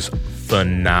 Fish is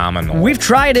phenomenal. We've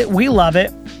tried it. We love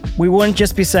it. We wouldn't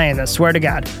just be saying this, swear to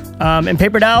God. And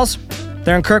Paper Dolls,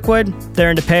 they're in Kirkwood, they're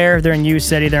in DePere, they're in U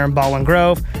City, they're in Baldwin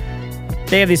Grove.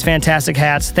 They have these fantastic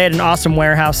hats. They had an awesome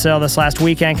warehouse sale this last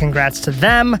weekend. Congrats to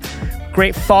them.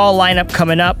 Great fall lineup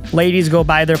coming up. Ladies, go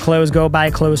buy their clothes. Go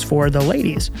buy clothes for the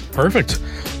ladies. Perfect.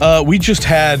 We just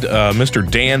had Mr.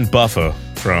 Dan Buffa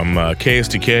from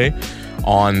KSDK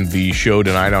on the show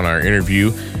tonight on our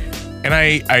interview. And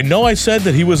I know I said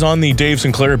that he was on the Dave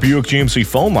Sinclair Buick GMC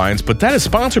phone lines, but that is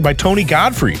sponsored by Tony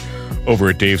Godfrey over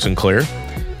at Dave Sinclair.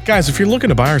 Guys, if you're looking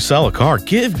to buy or sell a car,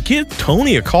 give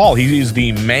Tony a call. He is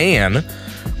the man.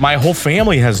 My whole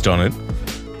family has done it.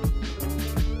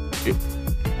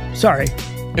 Sorry.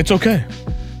 It's okay.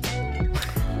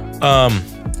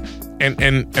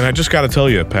 And I just got to tell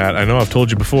you, Pat, I know I've told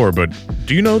you before, but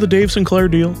do you know the Dave Sinclair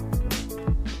deal?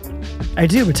 I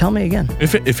do, but tell me again.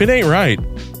 If it ain't right,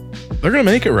 they're going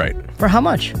to make it right. For how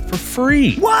much? For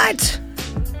free. What?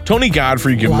 Tony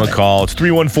Godfrey, give him a call. It's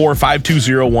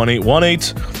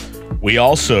 314-520-1818. We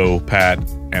also, Pat,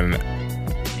 and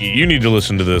you need to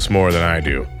listen to this more than I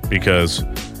do, because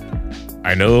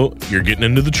I know you're getting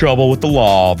into the trouble with the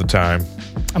law all the time.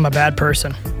 I'm a bad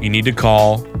person. You need to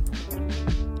call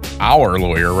our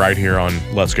lawyer right here on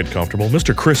Let's Get Comfortable,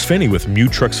 Mr. Chris Finney with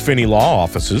Mutrux Finney Law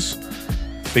Offices.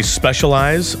 They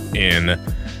specialize in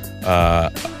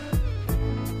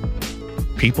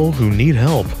people who need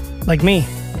help. Like me.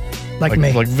 Like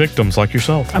me. Like victims like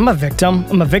yourself. I'm a victim.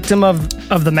 I'm a victim of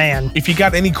the man. If you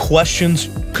got any questions,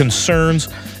 concerns,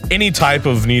 any type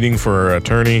of needing for an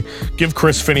attorney, give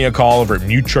Chris Finney a call over at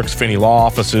Mutrux Finney Law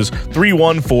Offices,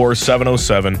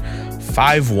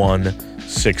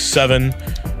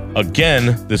 314-707-5167.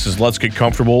 Again, this is Let's Get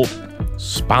Comfortable,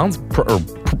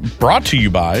 brought to you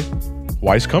by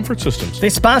Weiss Comfort Systems. They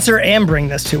sponsor and bring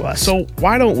this to us. So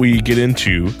why don't we get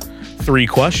into 3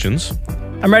 questions?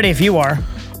 I'm ready if you are.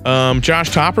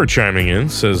 Josh Topper chiming in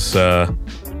says,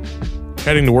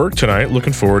 heading to work tonight,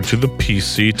 looking forward to the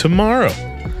PC tomorrow.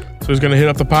 So he's going to hit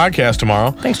up the podcast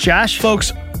tomorrow. Thanks, Josh.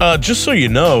 Folks, just so you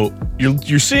know,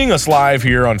 you're seeing us live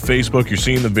here on Facebook. You're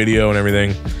seeing the video and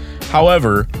everything.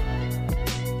 However,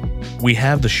 we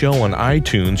have the show on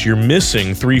iTunes. You're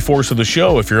missing 3/4 of the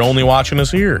show if you're only watching us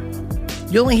here.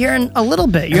 You're only hearing a little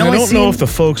bit. I don't know if the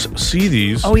folks see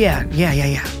these. Oh, yeah.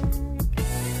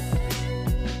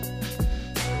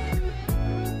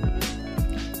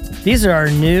 These are our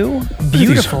new,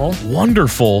 beautiful,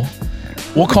 wonderful,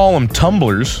 we'll call them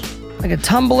tumblers. Like a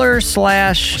tumbler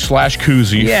slash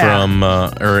koozie from,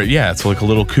 it's like a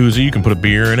little koozie. You can put a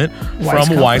beer in it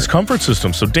from Weiss Comfort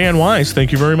Systems. So Dan Weiss,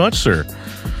 thank you very much, sir.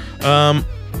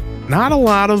 Not a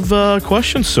lot of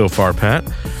questions so far, Pat.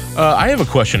 I have a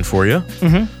question for you.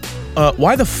 Mm-hmm.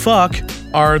 Why the fuck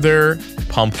are there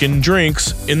pumpkin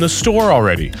drinks in the store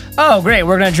already? Oh, great.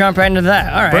 We're going to jump right into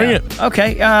that. All right. Bring it.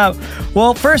 Okay.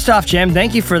 Well, first off, Jim,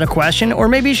 thank you for the question. Or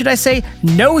maybe should I say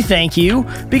no thank you,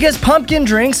 because pumpkin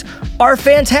drinks are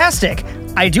fantastic.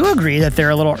 I do agree that they're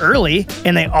a little early,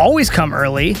 and they always come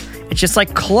early. It's just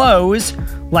like clothes.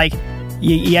 Like,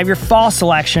 you have your fall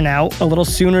selection out a little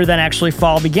sooner than actually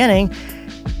fall beginning.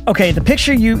 Okay, the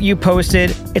picture you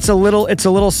posted, it's a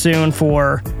little soon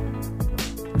for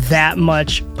that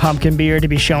much pumpkin beer to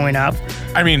be showing up.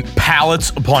 I mean,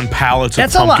 pallets upon pallets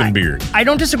That's of pumpkin beer. I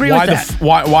don't disagree with that.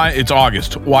 Why it's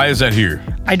August? Why is that here?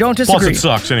 I don't disagree. Plus, it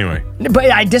sucks anyway.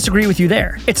 But I disagree with you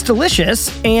there. It's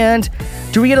delicious, and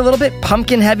do we get a little bit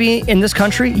pumpkin heavy in this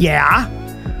country? Yeah.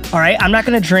 All right, I'm not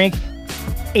going to drink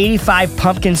 85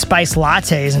 pumpkin spice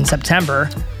lattes in September.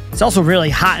 It's also really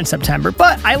hot in September,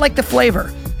 but I like the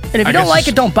flavor. And if you don't like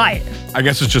it, don't buy it. I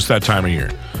guess it's just that time of year.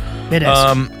 It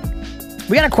is.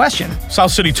 We got a question.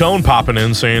 South City Tone popping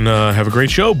in saying, have a great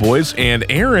show, boys. And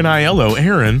Aaron Aiello.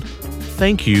 Aaron,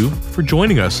 thank you for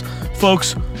joining us.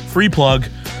 Folks, free plug.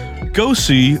 Go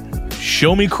see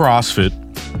Show Me CrossFit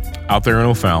out there in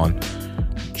O'Fallon.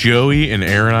 Joey and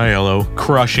Aaron Aiello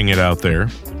crushing it out there.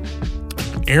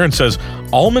 Aaron says,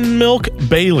 almond milk,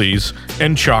 Bailey's,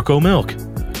 and Choco milk? ?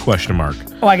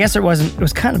 Oh, I guess it wasn't. It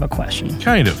was kind of a question.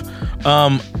 Kind of.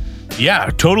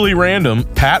 Yeah, totally random.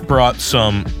 Pat brought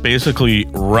some basically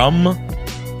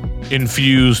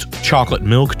rum-infused chocolate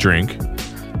milk drink,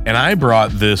 and I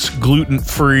brought this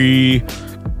gluten-free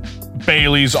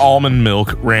Bailey's almond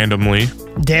milk randomly.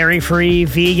 Dairy-free,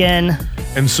 vegan.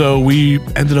 And so we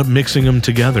ended up mixing them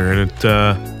together, and it,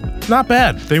 not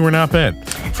bad. They were not bad.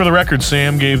 For the record,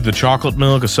 Sam gave the chocolate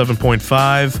milk a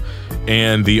 7.5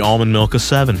 and the almond milk a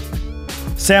 7.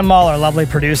 Sam Mull, our lovely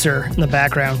producer in the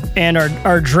background, and our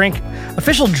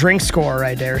official drink scorer,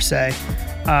 I dare say.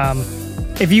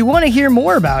 If you want to hear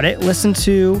more about it, listen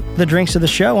to the Drinks of the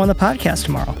Show on the podcast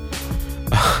tomorrow.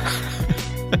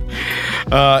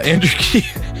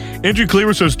 Andrew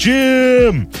Cleaver says,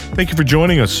 Jim, thank you for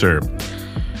joining us, sir.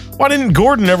 Why didn't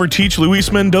Gordon ever teach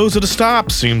Luis Mendoza to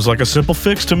stop? Seems like a simple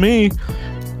fix to me.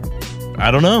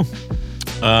 I don't know.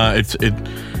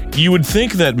 You would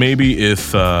think that maybe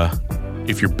if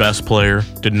your best player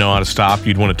didn't know how to stop,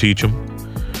 you'd want to teach him.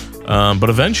 But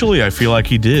eventually, I feel like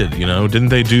he did. You know, didn't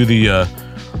they do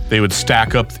they would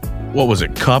stack up, what was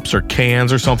it, cups or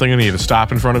cans or something, and he had to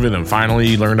stop in front of it, and finally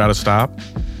he learned how to stop?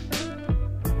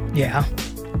 Yeah.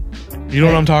 You know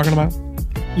what I'm talking about?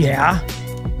 Yeah.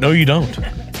 No, you don't.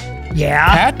 Yeah.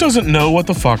 Pat doesn't know what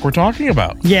the fuck we're talking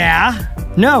about. Yeah.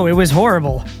 No, it was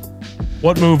horrible.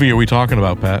 What movie are we talking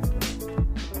about, Pat?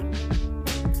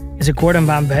 Is it Gordon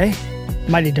Bombay?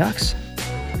 Mighty Ducks?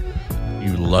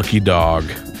 You lucky dog.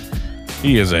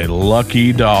 He is a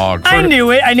lucky dog. I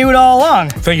knew it. I knew it all along.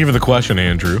 Thank you for the question,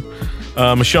 Andrew.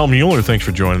 Michelle Mueller, thanks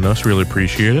for joining us. Really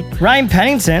appreciate it. Ryan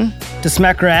Pennington,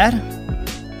 DeSmec grad,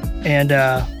 and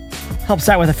helps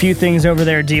out with a few things over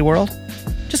there at D-World.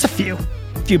 Just a few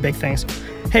big things.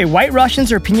 Hey, White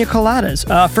Russians or pina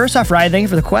coladas? First off, Ryan, thank you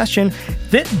for the question.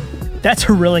 That's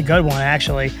a really good one,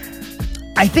 actually.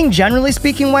 I think generally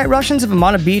speaking, White Russians, if I'm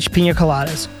on a beach, pina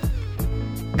coladas.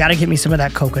 Gotta get me some of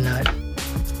that coconut.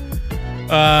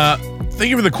 Thank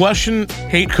you for the question.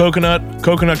 Hate coconut.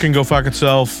 Coconut can go fuck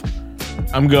itself.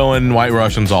 I'm going White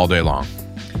Russians all day long.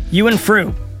 You and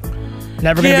fruit.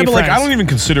 Never gonna be but friends. I don't even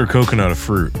consider coconut a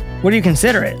fruit. What do you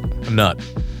consider it? A nut.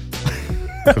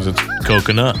 Because it's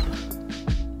coconut.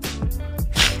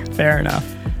 Fair enough.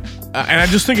 And I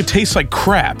just think it tastes like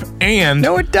crap. And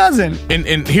No, it doesn't.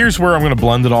 and here's where I'm going to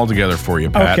blend it all together for you,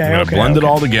 Pat. Okay, I'm going to blend it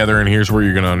all together, and here's where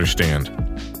you're going to understand.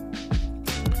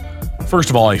 First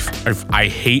of all, I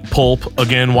hate pulp.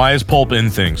 Again, why is pulp in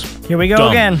things? Here we go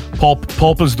Dumb. again.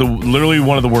 Pulp is literally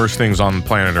one of the worst things on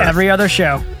planet Earth. Every other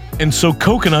show. And so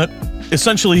coconut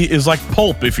essentially is like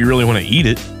pulp if you really want to eat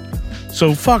it.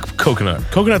 So fuck coconut.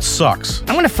 Coconut sucks.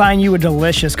 I'm gonna find you a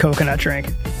delicious coconut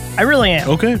drink. I really am.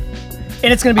 Okay.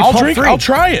 And it's gonna be I'll pulp drink. free. I'll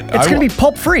try it. It's gonna be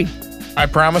pulp free. I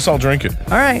promise I'll drink it.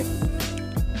 All right.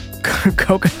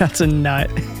 Coconut's a nut.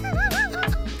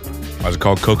 Why is it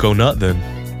called cocoa nut then?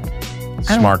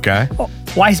 Smart guy. Oh,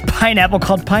 why is pineapple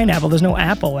called pineapple? There's no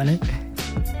apple in it.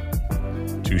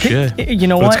 Touche. You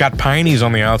know But what? it's got pineys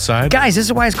on the outside. Guys, this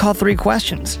is why it's called 3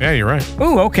 questions. Yeah, you're right.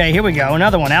 Ooh, okay, here we go.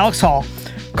 Another one. Alex Hall.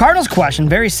 Cardinals question,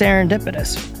 very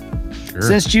serendipitous. Sure.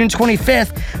 Since June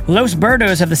 25th, Los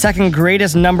Birdos have the second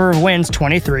greatest number of wins,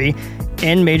 23,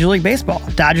 in Major League Baseball.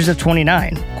 Dodgers have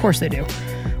 29. Of course they do.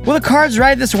 Will the Cards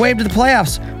ride this wave to the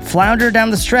playoffs, flounder down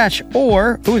the stretch,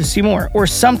 or, see more, or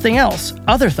something else?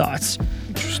 Other thoughts?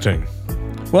 Interesting.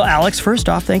 Well, Alex, first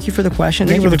off, thank you for the question.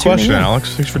 Thank you for the tuning question, in.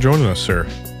 Alex. Thanks for joining us, sir.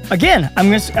 Again, I'm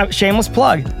going to shameless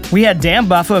plug. We had Dan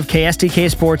Buffa of KSTK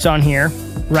Sports on here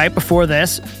right before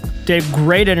this. Did a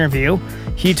great interview.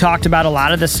 He talked about a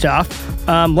lot of this stuff.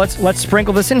 Let's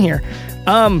sprinkle this in here.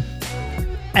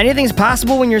 Anything's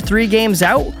possible when you're 3 games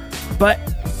out, but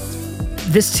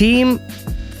this team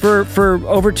for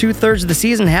over 2/3 of the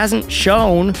season hasn't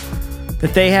shown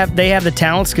that they have the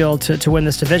talent skill to win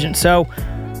this division. So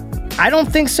I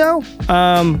don't think so.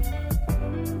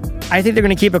 I think they're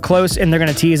going to keep it close, and they're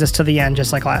going to tease us to the end,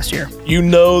 just like last year. You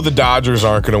know the Dodgers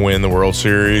aren't going to win the World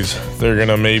Series. They're going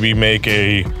to maybe make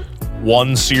a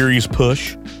 1 series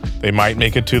push. They might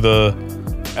make it to the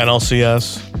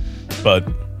NLCS, but,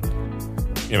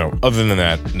 other than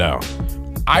that, no.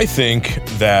 I think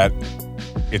that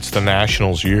it's the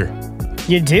Nationals' year.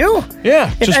 You do?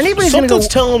 Yeah. If anybody's going to something's go,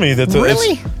 telling me that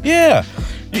really? Yeah.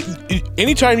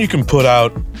 Anytime you can put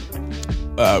out,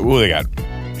 what do they got?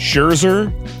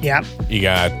 Scherzer. Yeah. You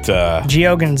got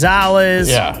Gio Gonzalez.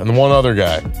 Yeah, and one other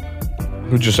guy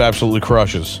who just absolutely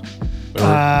crushes.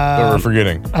 That we're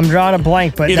forgetting. I'm drawing a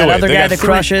blank, but Either that way, other they guy got that three-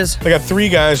 crushes. They got 3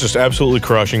 guys just absolutely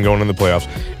crushing going in the playoffs.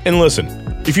 And listen,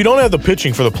 if you don't have the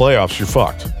pitching for the playoffs, you're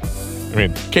fucked. I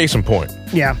mean, case in point.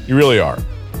 Yeah. You really are.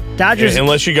 Dodgers.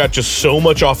 Unless you got just so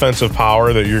much offensive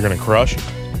power that you're going to crush.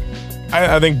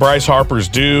 I think Bryce Harper's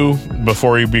due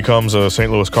before he becomes a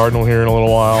St. Louis Cardinal here in a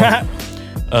little while.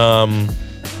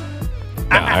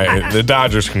 The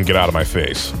Dodgers can get out of my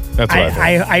face. That's what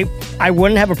I think. I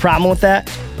wouldn't have a problem with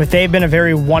that, but they've been a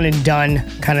very one and done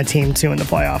kind of team too in the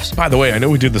playoffs. By the way, I know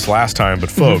we did this last time,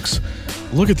 but folks,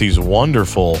 look at these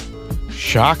wonderful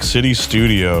Shock City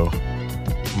Studio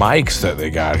mics that they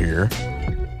got here.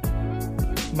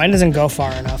 Mine doesn't go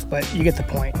far enough, but you get the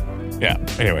point. Yeah,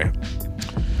 anyway.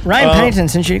 Ryan Pennington,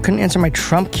 since you couldn't answer my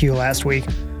Trump cue last week,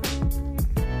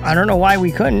 I don't know why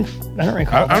we couldn't. I don't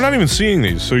recall. I'm not even seeing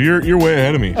these, so you're way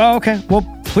ahead of me. Oh, okay. Well,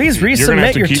 please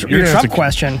resubmit your Trump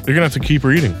question. You're gonna have to keep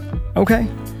reading. Okay.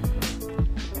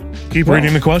 Keep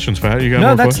reading the questions, Pat. You got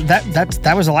more questions?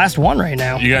 That was the last one right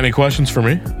now. You got any questions for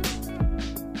me?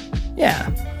 Yeah.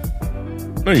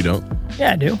 No, you don't.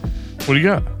 Yeah, I do. What do you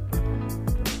got?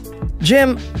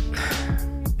 Jim,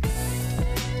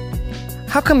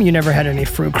 how come you never had any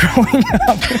fruit growing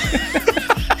up?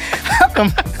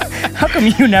 How come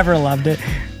you never loved it?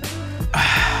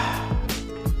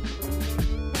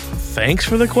 Thanks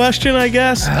for the question, I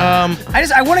guess.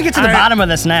 I want to get to the bottom of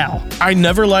this now. I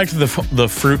never liked the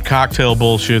fruit cocktail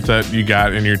bullshit that you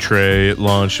got in your tray at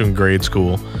lunch in grade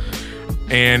school.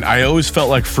 And I always felt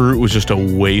like fruit was just a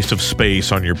waste of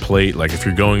space on your plate. Like if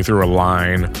you're going through a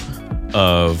line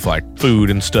of like food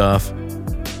and stuff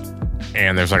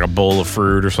and there's like a bowl of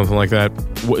fruit or something like that,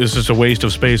 it's just a waste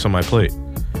of space on my plate.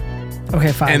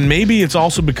 Okay, fine. And maybe it's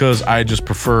also because I just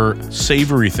prefer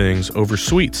savory things over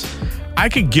sweets. I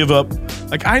could give up,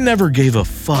 like I never gave a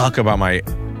fuck about my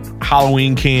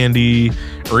Halloween candy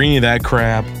or any of that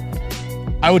crap.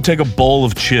 I would take a bowl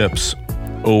of chips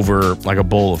over like a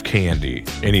bowl of candy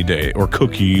any day, or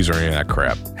cookies or any of that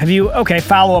crap.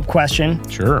 Follow-up question.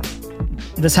 Sure.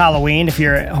 This Halloween, if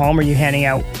you're at home, are you handing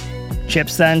out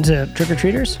chips then to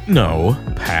trick-or-treaters? No,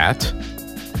 Pat.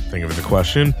 Think of the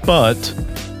question, but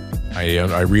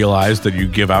I realized that you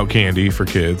give out candy for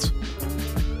kids.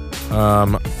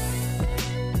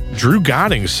 Drew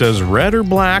Godding says red or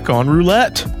black on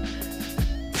roulette.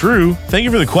 Drew, thank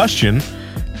you for the question.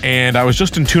 And I was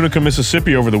just in Tunica,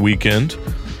 Mississippi over the weekend,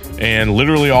 and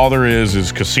literally all there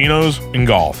is casinos and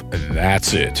golf, and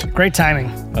that's it. Great timing.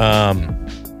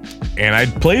 And I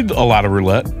played a lot of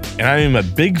roulette, and I am a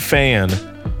big fan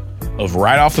of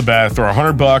right off the bat, throw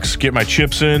 $100, get my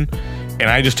chips in, and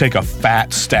I just take a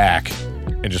fat stack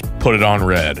and just put it on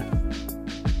red.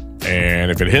 And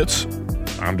if it hits,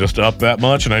 I'm just up that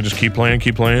much, and I just keep playing.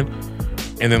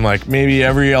 And then like maybe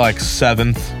every like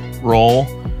seventh roll,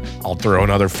 I'll throw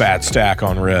another fat stack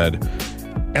on red.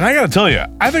 And I gotta tell you,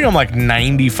 I think I'm like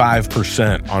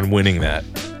 95% on winning that,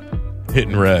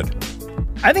 hitting red.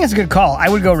 I think it's a good call. I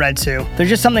would go red too. There's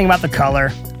just something about the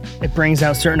color. It brings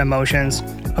out certain emotions,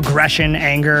 aggression,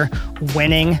 anger,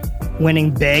 winning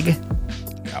big,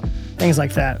 things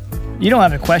like that. You don't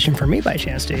have a question for me by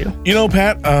chance, do you? You know,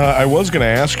 Pat, I was gonna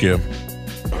ask you,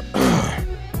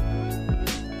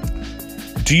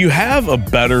 do you have a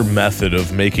better method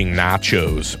of making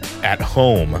nachos at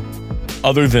home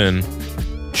other than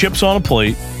chips on a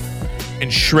plate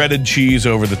and shredded cheese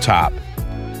over the top?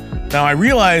 Now, I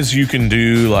realize you can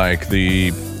do like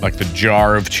the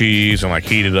jar of cheese and like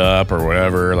heat it up or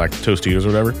whatever, like Tostitos or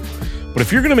whatever. But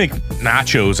if you're gonna make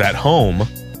nachos at home,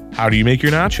 how do you make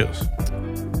your nachos?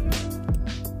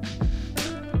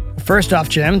 First off,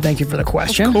 Jim, thank you for the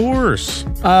question. Of course.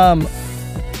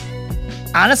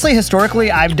 Honestly, historically,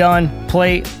 I've done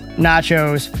plate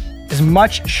nachos, as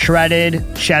much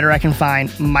shredded cheddar I can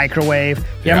find, microwave.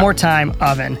 You have more time,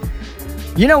 oven.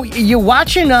 You know, you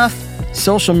watch enough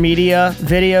social media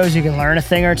videos, you can learn a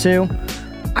thing or two.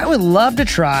 I would love to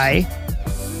try,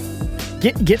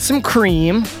 get some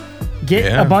cream,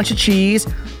 get a bunch of cheese,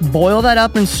 boil that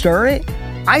up and stir it.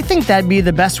 I think that'd be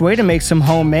the best way to make some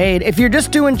homemade. If you're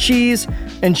just doing cheese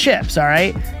and chips, all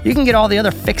right, you can get all the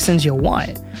other fixings you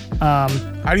want. How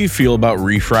do you feel about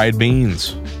refried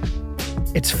beans?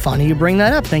 It's funny you bring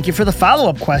that up. Thank you for the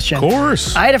follow-up question. Of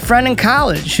course. I had a friend in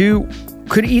college who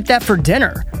could eat that for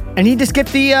dinner, and he'd just get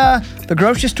the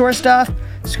grocery store stuff,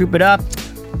 scoop it up,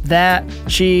 that,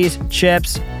 cheese,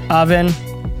 chips, oven.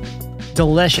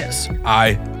 Delicious.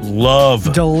 I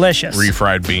love delicious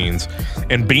refried beans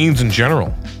and beans in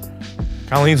general.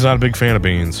 Colleen's not a big fan of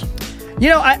beans. You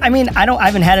know, I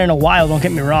haven't had it in a while, don't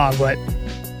get me wrong, but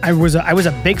I was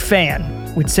a big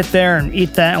fan. We'd sit there and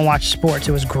eat that and watch sports.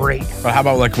 It was great. But how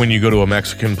about like when you go to a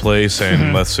Mexican place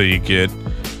and let's say you get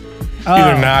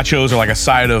either nachos or like a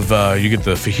side of, you get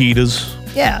the fajitas.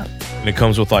 Yeah. And it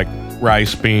comes with like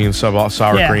rice, beans, sour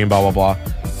cream, blah, blah, blah.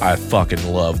 I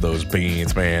fucking love those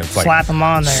beans, man. It's like slap them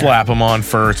on there. Slap them on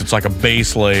first. It's like a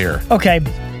base layer. Okay.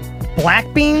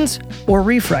 Black beans or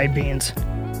refried beans?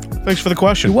 Thanks for the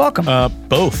question. You're welcome.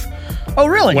 Both. Oh,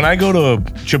 really? When I go to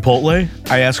Chipotle,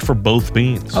 I ask for both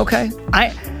beans. Okay.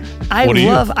 I What do you?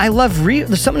 love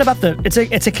there's something about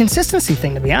it's a consistency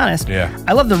thing, to be honest. Yeah.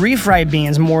 I love the refried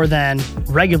beans more than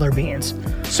regular beans.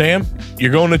 Sam,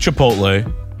 you're going to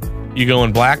Chipotle. You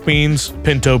going black beans,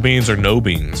 pinto beans, or no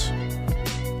beans?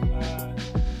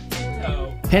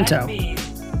 Pinto.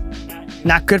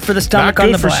 Not good for the stomach Not on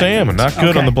good the for black Sam, and beans. not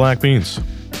good on Okay. the black beans.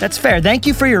 That's fair. Thank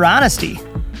you for your honesty.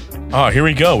 Oh, here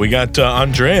we go. We got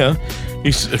Andrea.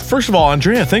 First of all,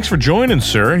 Andrea, thanks for joining,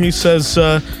 sir. He says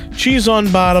cheese on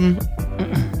bottom,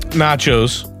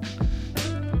 nachos,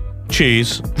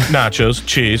 cheese, nachos,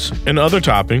 cheese, and other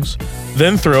toppings.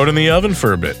 Then throw it in the oven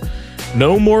for a bit.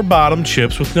 No more bottom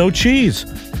chips with no cheese.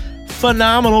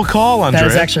 Phenomenal call, Andrea.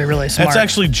 That is actually really smart. That's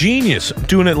actually genius.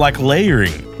 Doing it like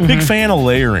layering. Big fan of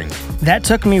layering. That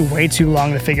took me way too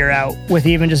long to figure out with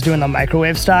even just doing the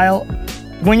microwave style.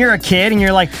 When you're a kid and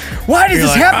you're like, why does You're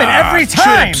this like, happen every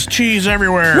time? Chips, cheese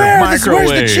everywhere. Where's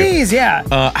Microwave. the cheese? Yeah.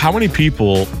 How many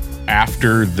people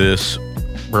after this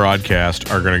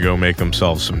broadcast are going to go make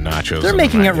themselves some nachos? They're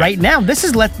making it right now. This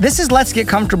is Let's Get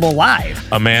Comfortable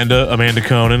live. Amanda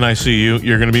Conan, I see you.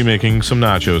 You're going to be making some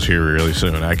nachos here really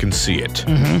soon. I can see it.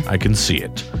 I can see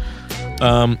it.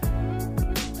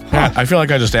 Pat, I feel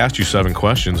like I just asked you 7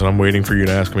 questions, and I'm waiting for you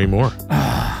to ask me more.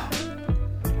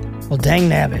 Well, dang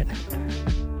nabbit.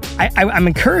 I'm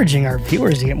encouraging our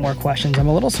viewers to get more questions. I'm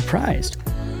a little surprised.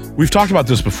 We've talked about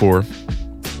this before,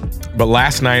 but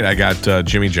last night I got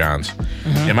Jimmy John's,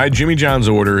 and my Jimmy John's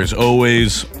order is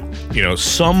always,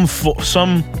 some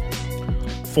form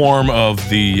of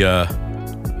the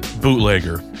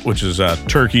bootlegger, which is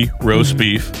turkey, roast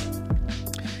beef,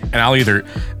 and I'll either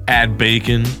add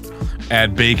bacon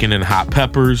and hot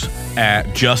peppers,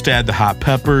 add the hot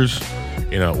peppers,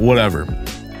 whatever.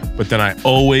 But then I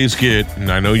always get,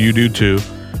 and I know you do too,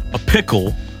 a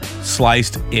pickle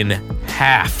sliced in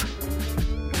half.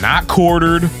 Not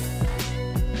quartered,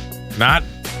 not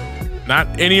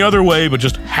any other way, but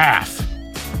just half.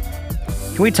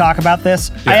 Can we talk about this?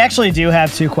 Yeah. I actually do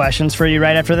have 2 questions for you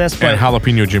right after this. But And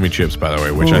jalapeno Jimmy chips, by the way,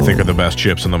 which I think are the best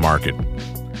chips in the market.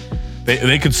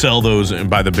 They could sell those and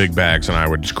buy the big bags, and I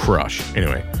would just crush.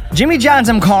 Anyway. Jimmy John's,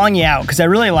 I'm calling you out because I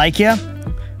really like you,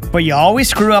 but you always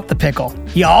screw up the pickle.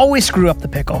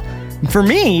 For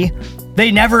me,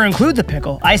 they never include the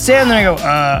pickle. I say it and then I go,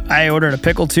 I ordered a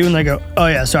pickle too, and they go, oh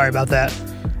yeah, sorry about that.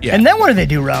 Yeah. And then what do they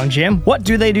do wrong, Jim? What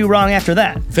do they do wrong after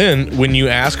that? Then when you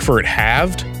ask for it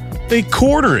halved, they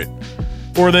quarter it,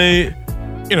 or they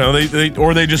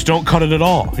just don't cut it at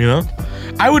all.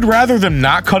 I would rather them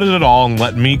not cut it at all and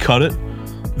let me cut it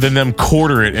than them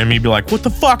quarter it and me be like, what the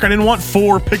fuck? I didn't want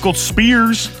 4 pickled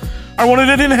spears. I wanted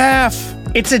it in half.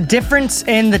 It's a difference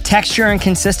in the texture and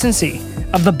consistency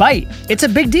of the bite. It's a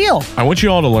big deal. I want you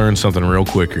all to learn something real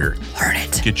quick here. Learn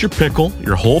it. Get your pickle,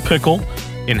 your whole pickle,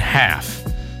 in half.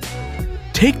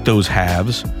 Take those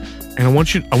halves, and I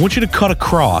want you to cut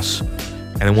across,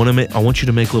 and I want you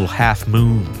to make little half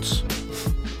moons.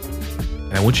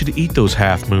 And I want you to eat those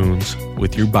half moons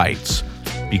with your bites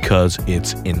because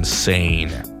it's insane.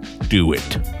 Do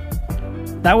it.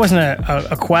 That wasn't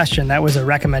a question. That was a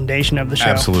recommendation of the show.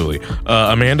 Absolutely.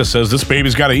 Amanda says this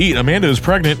baby's got to eat. Amanda is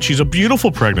pregnant. She's a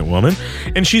beautiful pregnant woman,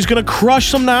 and she's going to crush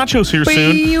some nachos here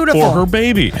soon Beautiful. for her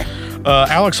baby.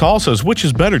 Alex Hall says, which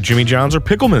is better, Jimmy John's or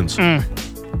Pickleman's?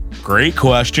 Great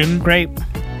question. Great.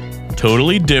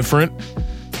 Totally different.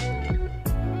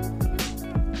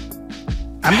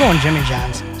 I'm going Jimmy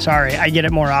John's. Sorry, I get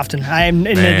it more often.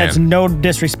 That's no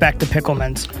disrespect to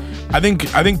Pickleman's. I think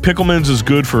Pickleman's is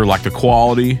good for like the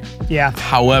quality. Yeah.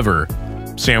 However,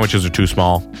 sandwiches are too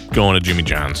small. Going to Jimmy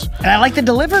John's. And I like the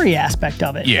delivery aspect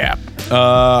of it. Yeah.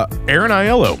 Aaron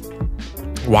Aiello.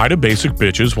 Why do basic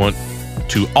bitches want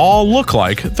to all look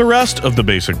like the rest of the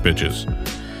basic bitches?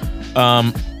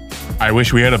 I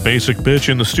wish we had a basic bitch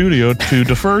in the studio to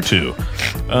defer to.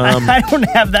 I don't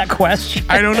have that question.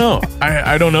 I don't know.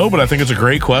 I don't know, but I think it's a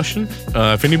great question.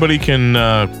 If anybody can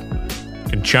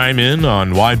chime in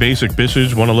on why basic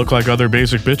bitches want to look like other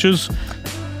basic bitches.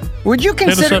 Would you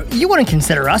consider? up. You wouldn't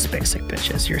consider us basic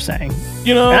bitches. You're saying.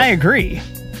 And I agree.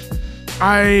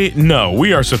 No,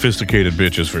 we are sophisticated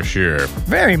bitches for sure.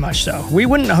 Very much so. We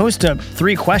wouldn't host a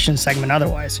 3-question segment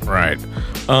otherwise. Right.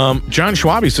 John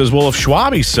Schwabe says, well, if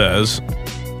Schwabe says,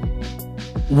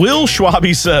 will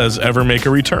Schwabe says ever make a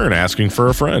return asking for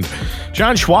a friend?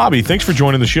 John Schwabe, thanks for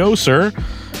joining the show, sir.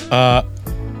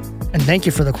 And thank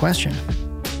you for the question.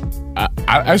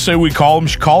 I say we call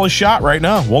a shot right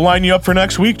now. We'll line you up for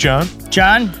next week, John.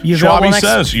 John, you available Schwabe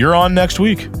says you're on next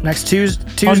week. next Tuesday,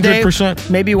 100%.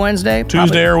 maybe Wednesday.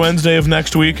 Tuesday or Wednesday of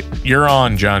next week, you're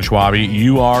on, John Schwabe.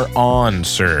 You are on,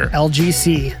 sir.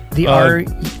 LGC. The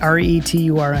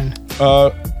RETURN.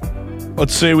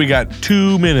 Let's say we got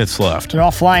 2 minutes left. They're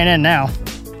all flying in now.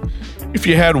 If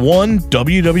you had one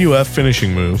WWF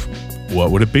finishing move,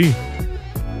 what would it be?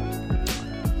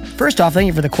 First off, thank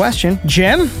you for the question.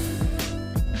 Jim?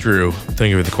 Drew,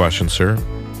 thank you for the question, sir.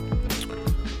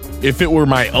 If it were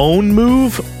my own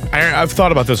move, I've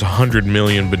thought about this 100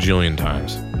 million bajillion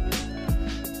times.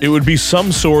 It would be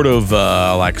some sort of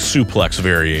like suplex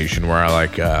variation where I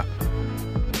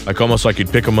like almost like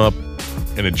you'd pick them up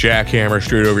in a jackhammer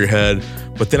straight over your head,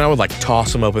 but then I would like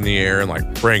toss them up in the air and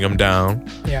like bring them down.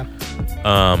 Yeah.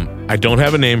 I don't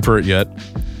have a name for it yet,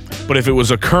 but if it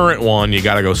was a current one, you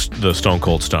got to go the Stone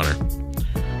Cold Stunner.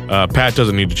 Pat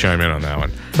doesn't need to chime in on that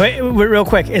one. But real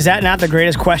quick, is that not the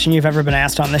greatest question you've ever been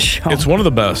asked on this show? It's one of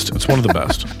the best. It's one of the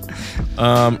best.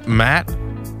 Matt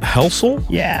Helsel?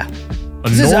 Yeah.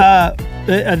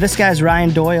 This guy's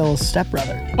Ryan Doyle's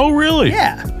stepbrother. Oh, really?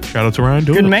 Yeah. Shout out to Ryan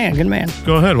Doyle. Good man, good man.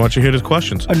 Go ahead. Why don't you hit his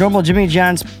questions? A normal Jimmy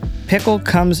John's pickle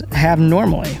comes half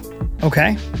normally.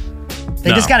 Okay. They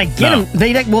just got to get him.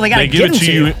 They got to get him give it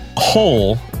to you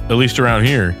whole, at least around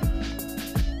here.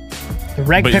 The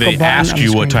reg but pickle they button ask on the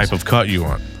you what screens. type of cut you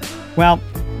want. Well,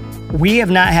 we have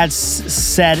not had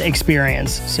said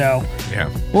experience, so. Yeah.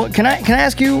 Well, can I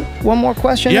ask you one more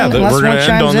question? Yeah, then, we're going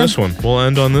to end on this one. We'll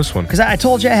end on this one. Because I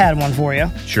told you I had one for you.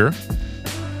 Sure.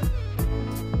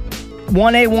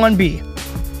 1A, 1B.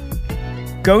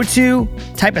 Go-to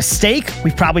type of steak.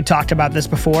 We've probably talked about this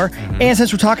before. Mm-hmm. And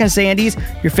since we're talking Sandy's,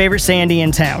 your favorite Sandy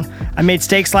in town. I made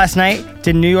steaks last night,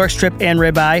 did New York strip and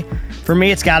ribeye. For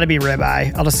me, it's got to be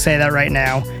ribeye. I'll just say that right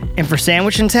now. And for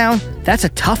sandwich in town, that's a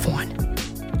tough one.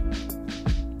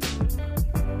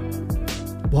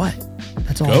 What?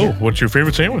 That's all. Go. What's your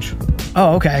favorite sandwich?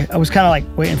 Oh, okay. I was kind of like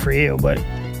waiting for you, but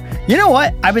you know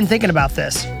what? I've been thinking about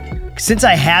this. Since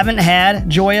I haven't had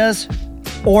Joya's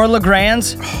or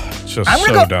LeGrand's, It's just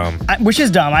so dumb. Which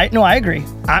is dumb. I agree.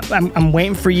 I'm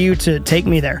waiting for you to take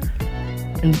me there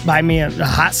and buy me a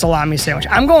hot salami sandwich.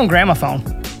 I'm going Gramophone.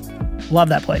 Love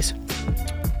that place.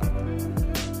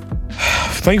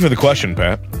 Thank you for the question,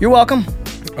 Pat. You're welcome.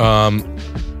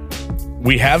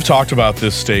 We have talked about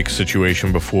this steak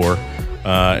situation before,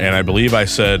 and I believe I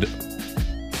said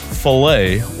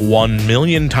filet 1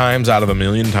 million times out of a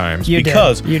million times. You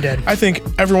because did. You did. I think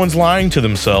everyone's lying to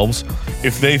themselves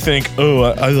if they think, oh,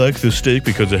 I like this steak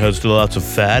because it has lots of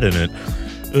fat in it.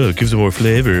 Oh, it gives it more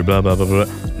flavor, blah, blah, blah, blah.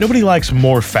 Nobody likes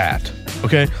more fat,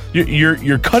 okay?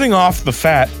 You're cutting off the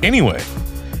fat anyway.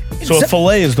 So a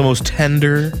filet is the most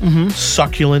tender,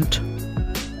 succulent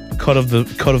cut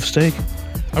of steak.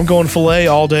 I'm going filet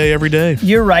all day, every day.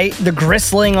 You're right. The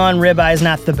gristling on ribeye is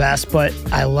not the best, but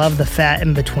I love the fat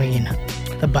in between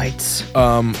the bites.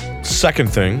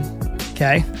 Second thing,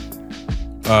 Okay.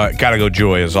 gotta go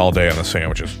Joya's all day on the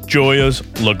sandwiches. Joya's,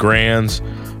 LeGrand's,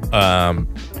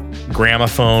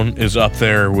 Gramophone is up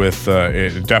there with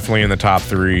definitely in the top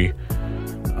 3.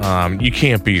 You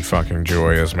can't beat fucking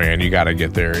Joya's, man. You got to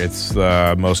get there. It's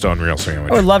the most unreal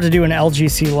sandwich. I would love to do an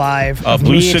LGC live. Of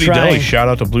Blue me City trying. Deli. Shout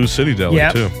out to Blue City Deli,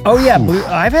 too. Oh, yeah.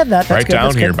 I've had that. That's right good. down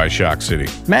That's here good. by Shock City.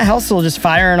 Matt Helsel just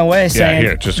firing away saying,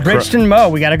 here, just Bridgeton Moe,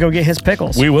 we got to go get his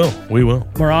pickles. We will.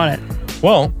 We're on it.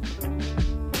 Well,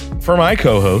 for my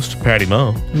co-host, Patty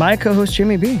Moe, My co-host,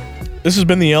 Jimmy B. this has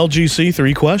been the LGC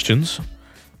 3 Questions.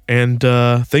 And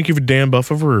thank you for Dan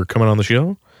Buffer for coming on the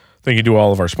show. Thank you to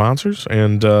all of our sponsors.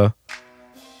 And I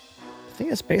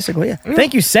think that's basically it.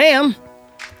 Thank you, Sam.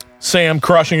 Sam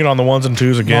crushing it on the 1s and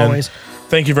 2s again. Always.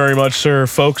 Thank you very much, sir.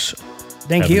 Folks,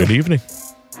 Thank have you. a good evening.